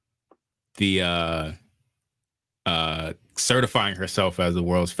 the certifying herself as the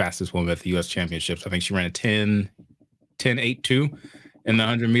world's fastest woman at the U.S. Championships. I think she ran a 10.82 in the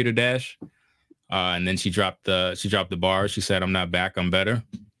 100-meter dash, and then she dropped the bar. She said, "I'm not back. I'm better."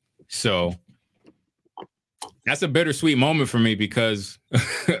 So that's a bittersweet moment for me, because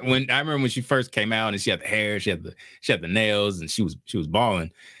I remember when she first came out and she had the hair, she had the nails, and she was balling,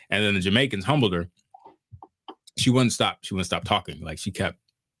 and then the Jamaicans humbled her. She wouldn't stop talking. Like, she kept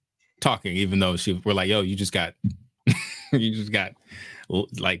talking, even though we're like, yo, you just got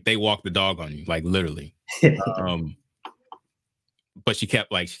like, they walked the dog on you, like, literally. But she kept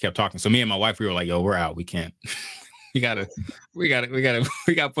talking. So me and my wife, we were like, yo, we're out. We can't. we gotta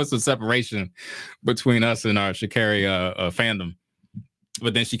put some separation between us and our Sha'Carri fandom.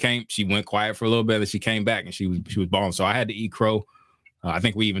 But then she went quiet for a little bit, and she came back, and she was balling. So I had to eat crow. I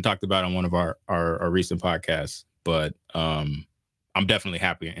think we even talked about it on one of our recent podcasts. But I'm definitely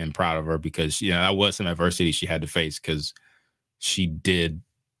happy and proud of her, because that was some adversity she had to face, because she did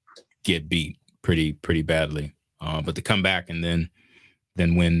get beat pretty badly. But to come back and then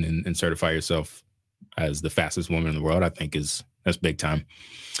win and certify yourself as the fastest woman in the world, I think that's big time.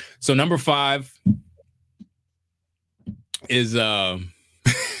 So number 5 is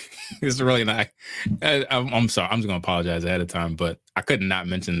it's really not. I'm sorry. I'm just gonna apologize ahead of time, but I could not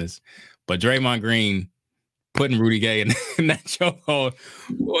mention this. But Draymond Green putting Rudy Gay in that chokehold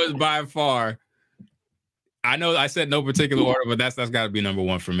was by far. I know I said no particular order, but that's got to be number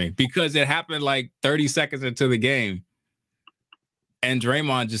 1 for me, because it happened like 30 seconds into the game, and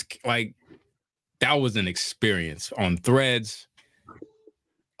Draymond just that was an experience on Threads.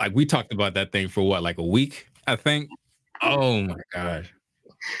 Like, we talked about that thing for what, like a week, I think. Oh my gosh.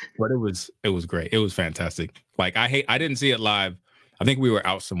 But it was great. It was fantastic. Like, I didn't see it live. I think we were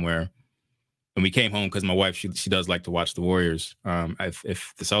out somewhere, and we came home because my wife, she does like to watch the Warriors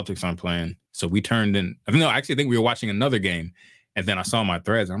if the Celtics aren't playing. So we turned in. No, actually, I think we were watching another game, and then I saw my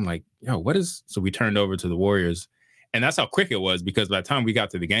Threads. And I'm like, yo, what is? So we turned over to the Warriors, and that's how quick it was, because by the time we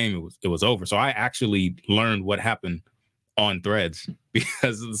got to the game, it was over. So I actually learned what happened on Threads,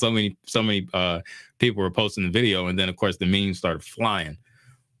 because so many people were posting the video, and then of course the memes started flying.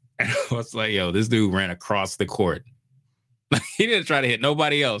 And I was like, yo, this dude ran across the court. He didn't try to hit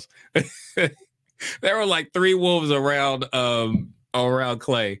nobody else. There were like 3 wolves around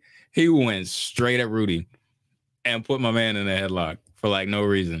Clay. He went straight at Rudy and put my man in a headlock for like no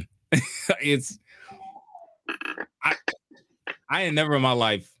reason. I ain't never in my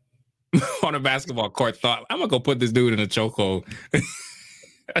life on a basketball court thought, I'm gonna go put this dude in a chokehold.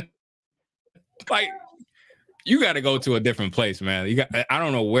 like, you got to go to a different place, man. I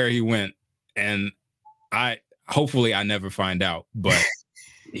don't know where he went, and hopefully I never find out. But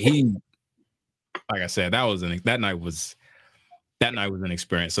he, like I said, that night was an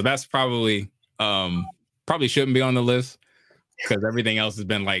experience. So that's probably shouldn't be on the list because everything else has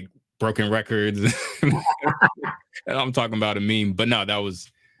been like broken records. And I'm talking about a meme, but no, that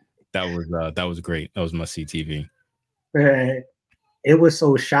was great. That was must-see TV. Man, it was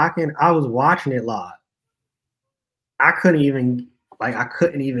so shocking. I was watching it live. I couldn't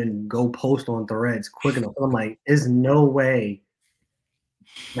even go post on Threads quick enough. I'm like, there's no way.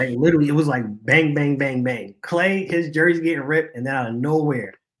 Like literally, it was like bang, bang, bang, bang. Clay, his jersey getting ripped, and then out of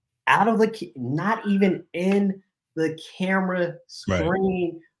nowhere, not even in the camera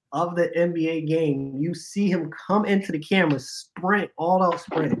screen of the NBA game, you see him come into the camera, all out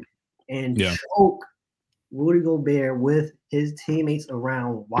sprint, and choke Rudy Gobert with his teammates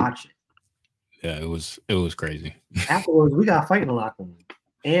around watching. Yeah, it was crazy. Afterwards, we got fighting a lot from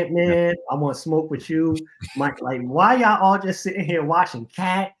Ant-Man. I want to smoke with you, Mike. Like, why y'all all just sitting here watching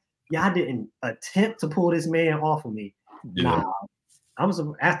Cat? Y'all didn't attempt to pull this man off of me. Yeah. Nah.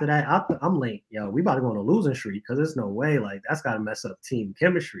 After that, I'm like, yo, we about to go on a losing streak because there's no way. Like, that's got to mess up team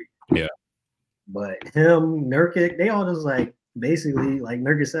chemistry. Yeah. But him, Nurkic, they all just like basically, like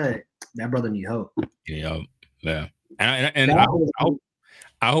Nurkic said, that brother need hope. Yeah. And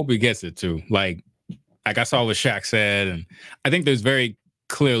I hope he gets it too. Like I saw what Shaq said, and I think there's very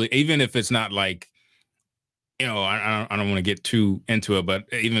clearly, even if it's not like, I don't want to get too into it, but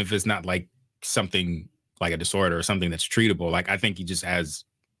even if it's not like something like a disorder or something that's treatable, like I think he just has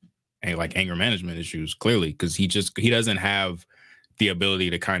like anger management issues clearly because he doesn't have the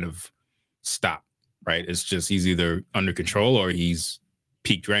ability to kind of stop. Right? It's just he's either under control or he's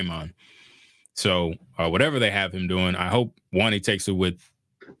peak Draymond. So whatever they have him doing, I hope he takes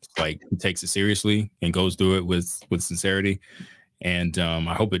it seriously and goes through it with sincerity. And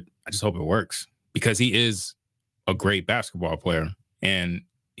I just hope it works because he is a great basketball player, and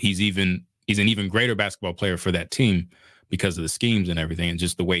he's an even greater basketball player for that team because of the schemes and everything, and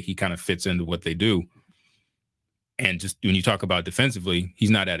just the way he kind of fits into what they do. And just when you talk about defensively, he's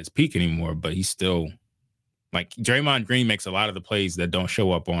not at his peak anymore, but he's still like Draymond Green makes a lot of the plays that don't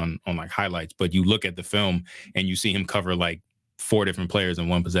show up on like highlights, but you look at the film and you see him cover like 4 different players in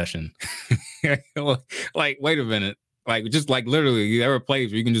one possession. Like, wait a minute. Like, just like literally there are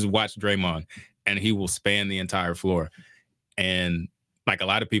plays where you can just watch Draymond and he will span the entire floor. And like a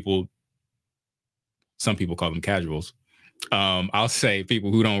lot of people, some people call them casuals. I'll say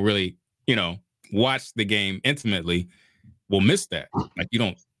people who don't really, watch the game intimately will miss that. Like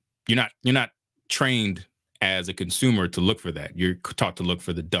you're not trained as a consumer to look for that. You're taught to look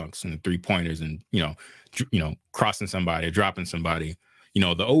for the dunks and the 3-pointers and, crossing somebody, dropping somebody,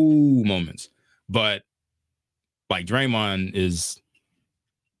 the moments. But like Draymond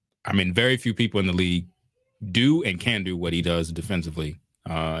very few people in the league do and can do what he does defensively.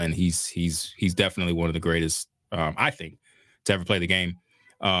 And he's definitely one of the greatest, I think, to ever play the game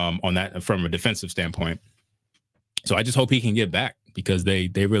on that from a defensive standpoint. So I just hope he can get back because they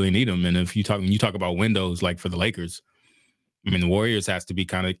really need him. And if you talk about windows like for the Lakers, the Warriors has to be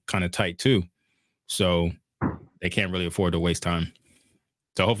kind of tight too. So they can't really afford to waste time.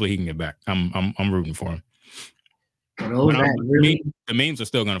 So hopefully he can get back. I'm rooting for him. The memes are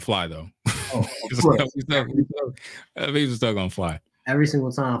still gonna fly though. Oh, memes are still gonna fly. Every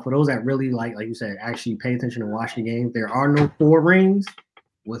single time. For those that really like you said, actually pay attention and watch the game, there are no 4 rings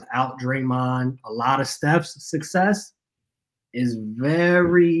without Draymond. A lot of Steph's success is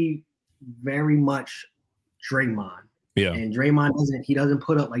very, very much Draymond. Yeah. And Draymond doesn't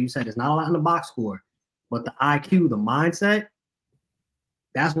put up, like you said, it's not a lot in the box score, but the IQ, the mindset,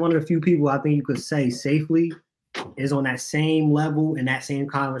 that's one of the few people I think you could say safely is on that same level and that same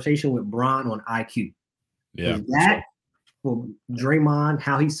conversation with Bron on IQ. Yeah. That for Draymond,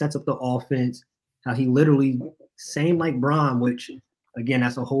 how he sets up the offense, how he literally same like Bron, which again,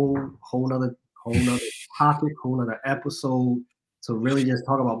 that's a whole nother topic, whole nother episode to really just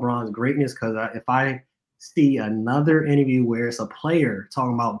talk about Bron's greatness. Because if I see another interview where it's a player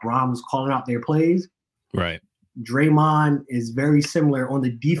talking about Bron was calling out their plays, right? Draymond is very similar on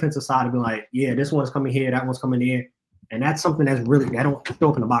the defensive side of being like, yeah, this one's coming here, that one's coming there, and that's something that don't show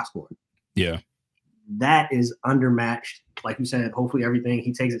up in the box score. Yeah, that is undermatched. Like you said, hopefully everything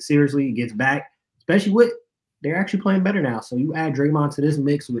he takes it seriously, he gets back, especially with. They're actually playing better now. So you add Draymond to this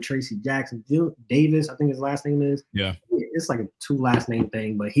mix with Tracy Jackson Davis, I think his last name is. Yeah. It's like a 2 last name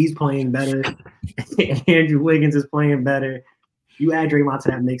thing, but he's playing better. Andrew Wiggins is playing better. You add Draymond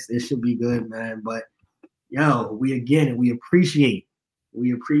to that mix, it should be good, man. But we appreciate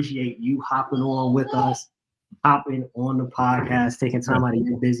We appreciate you hopping on with us, hopping on the podcast, taking time out of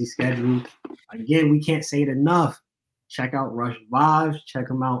your busy schedule. Again, we can't say it enough. Check out Rush Vibes. Check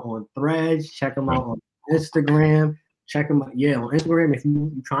them out on Threads. Check them out on Instagram. Check them out. Yeah, on Instagram, if you're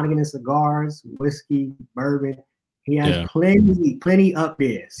trying to get in cigars, whiskey, bourbon, he has plenty up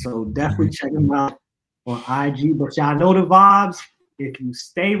there. So definitely check him out on IG. But y'all know the vibes. If you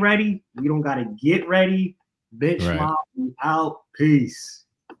stay ready, you don't got to get ready. Bitch, mob out. Peace.